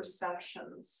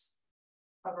misperceptions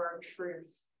of our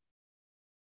truth,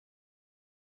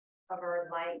 of our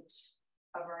light,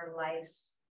 of our life.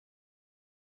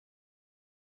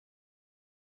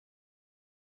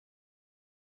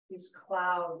 These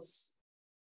clouds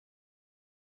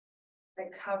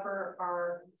that cover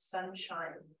our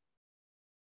sunshine.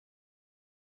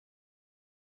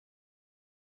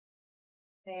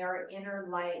 May our inner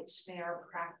light, may our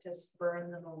practice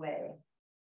burn them away.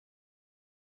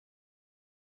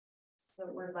 So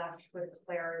we're left with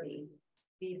clarity,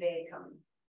 vivekam.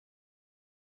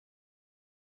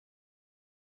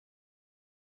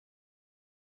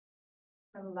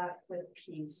 We're left with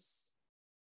peace.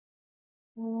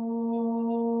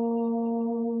 Om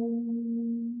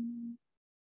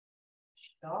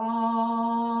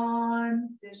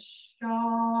Shanti,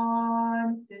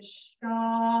 Shanti,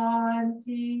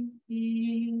 Shanti.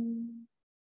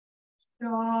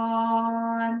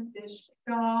 Shanti,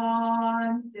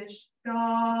 Shanti,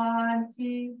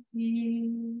 Shanti.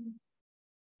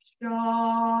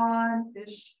 Shanti,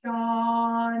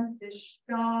 Shanti,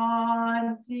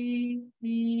 Shanti.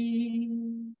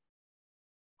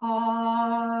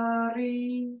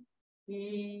 Hari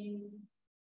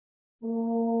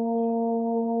Om.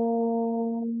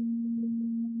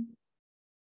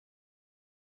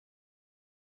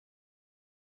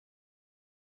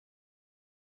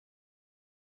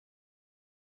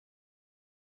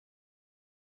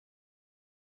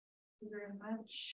 Thank you very much.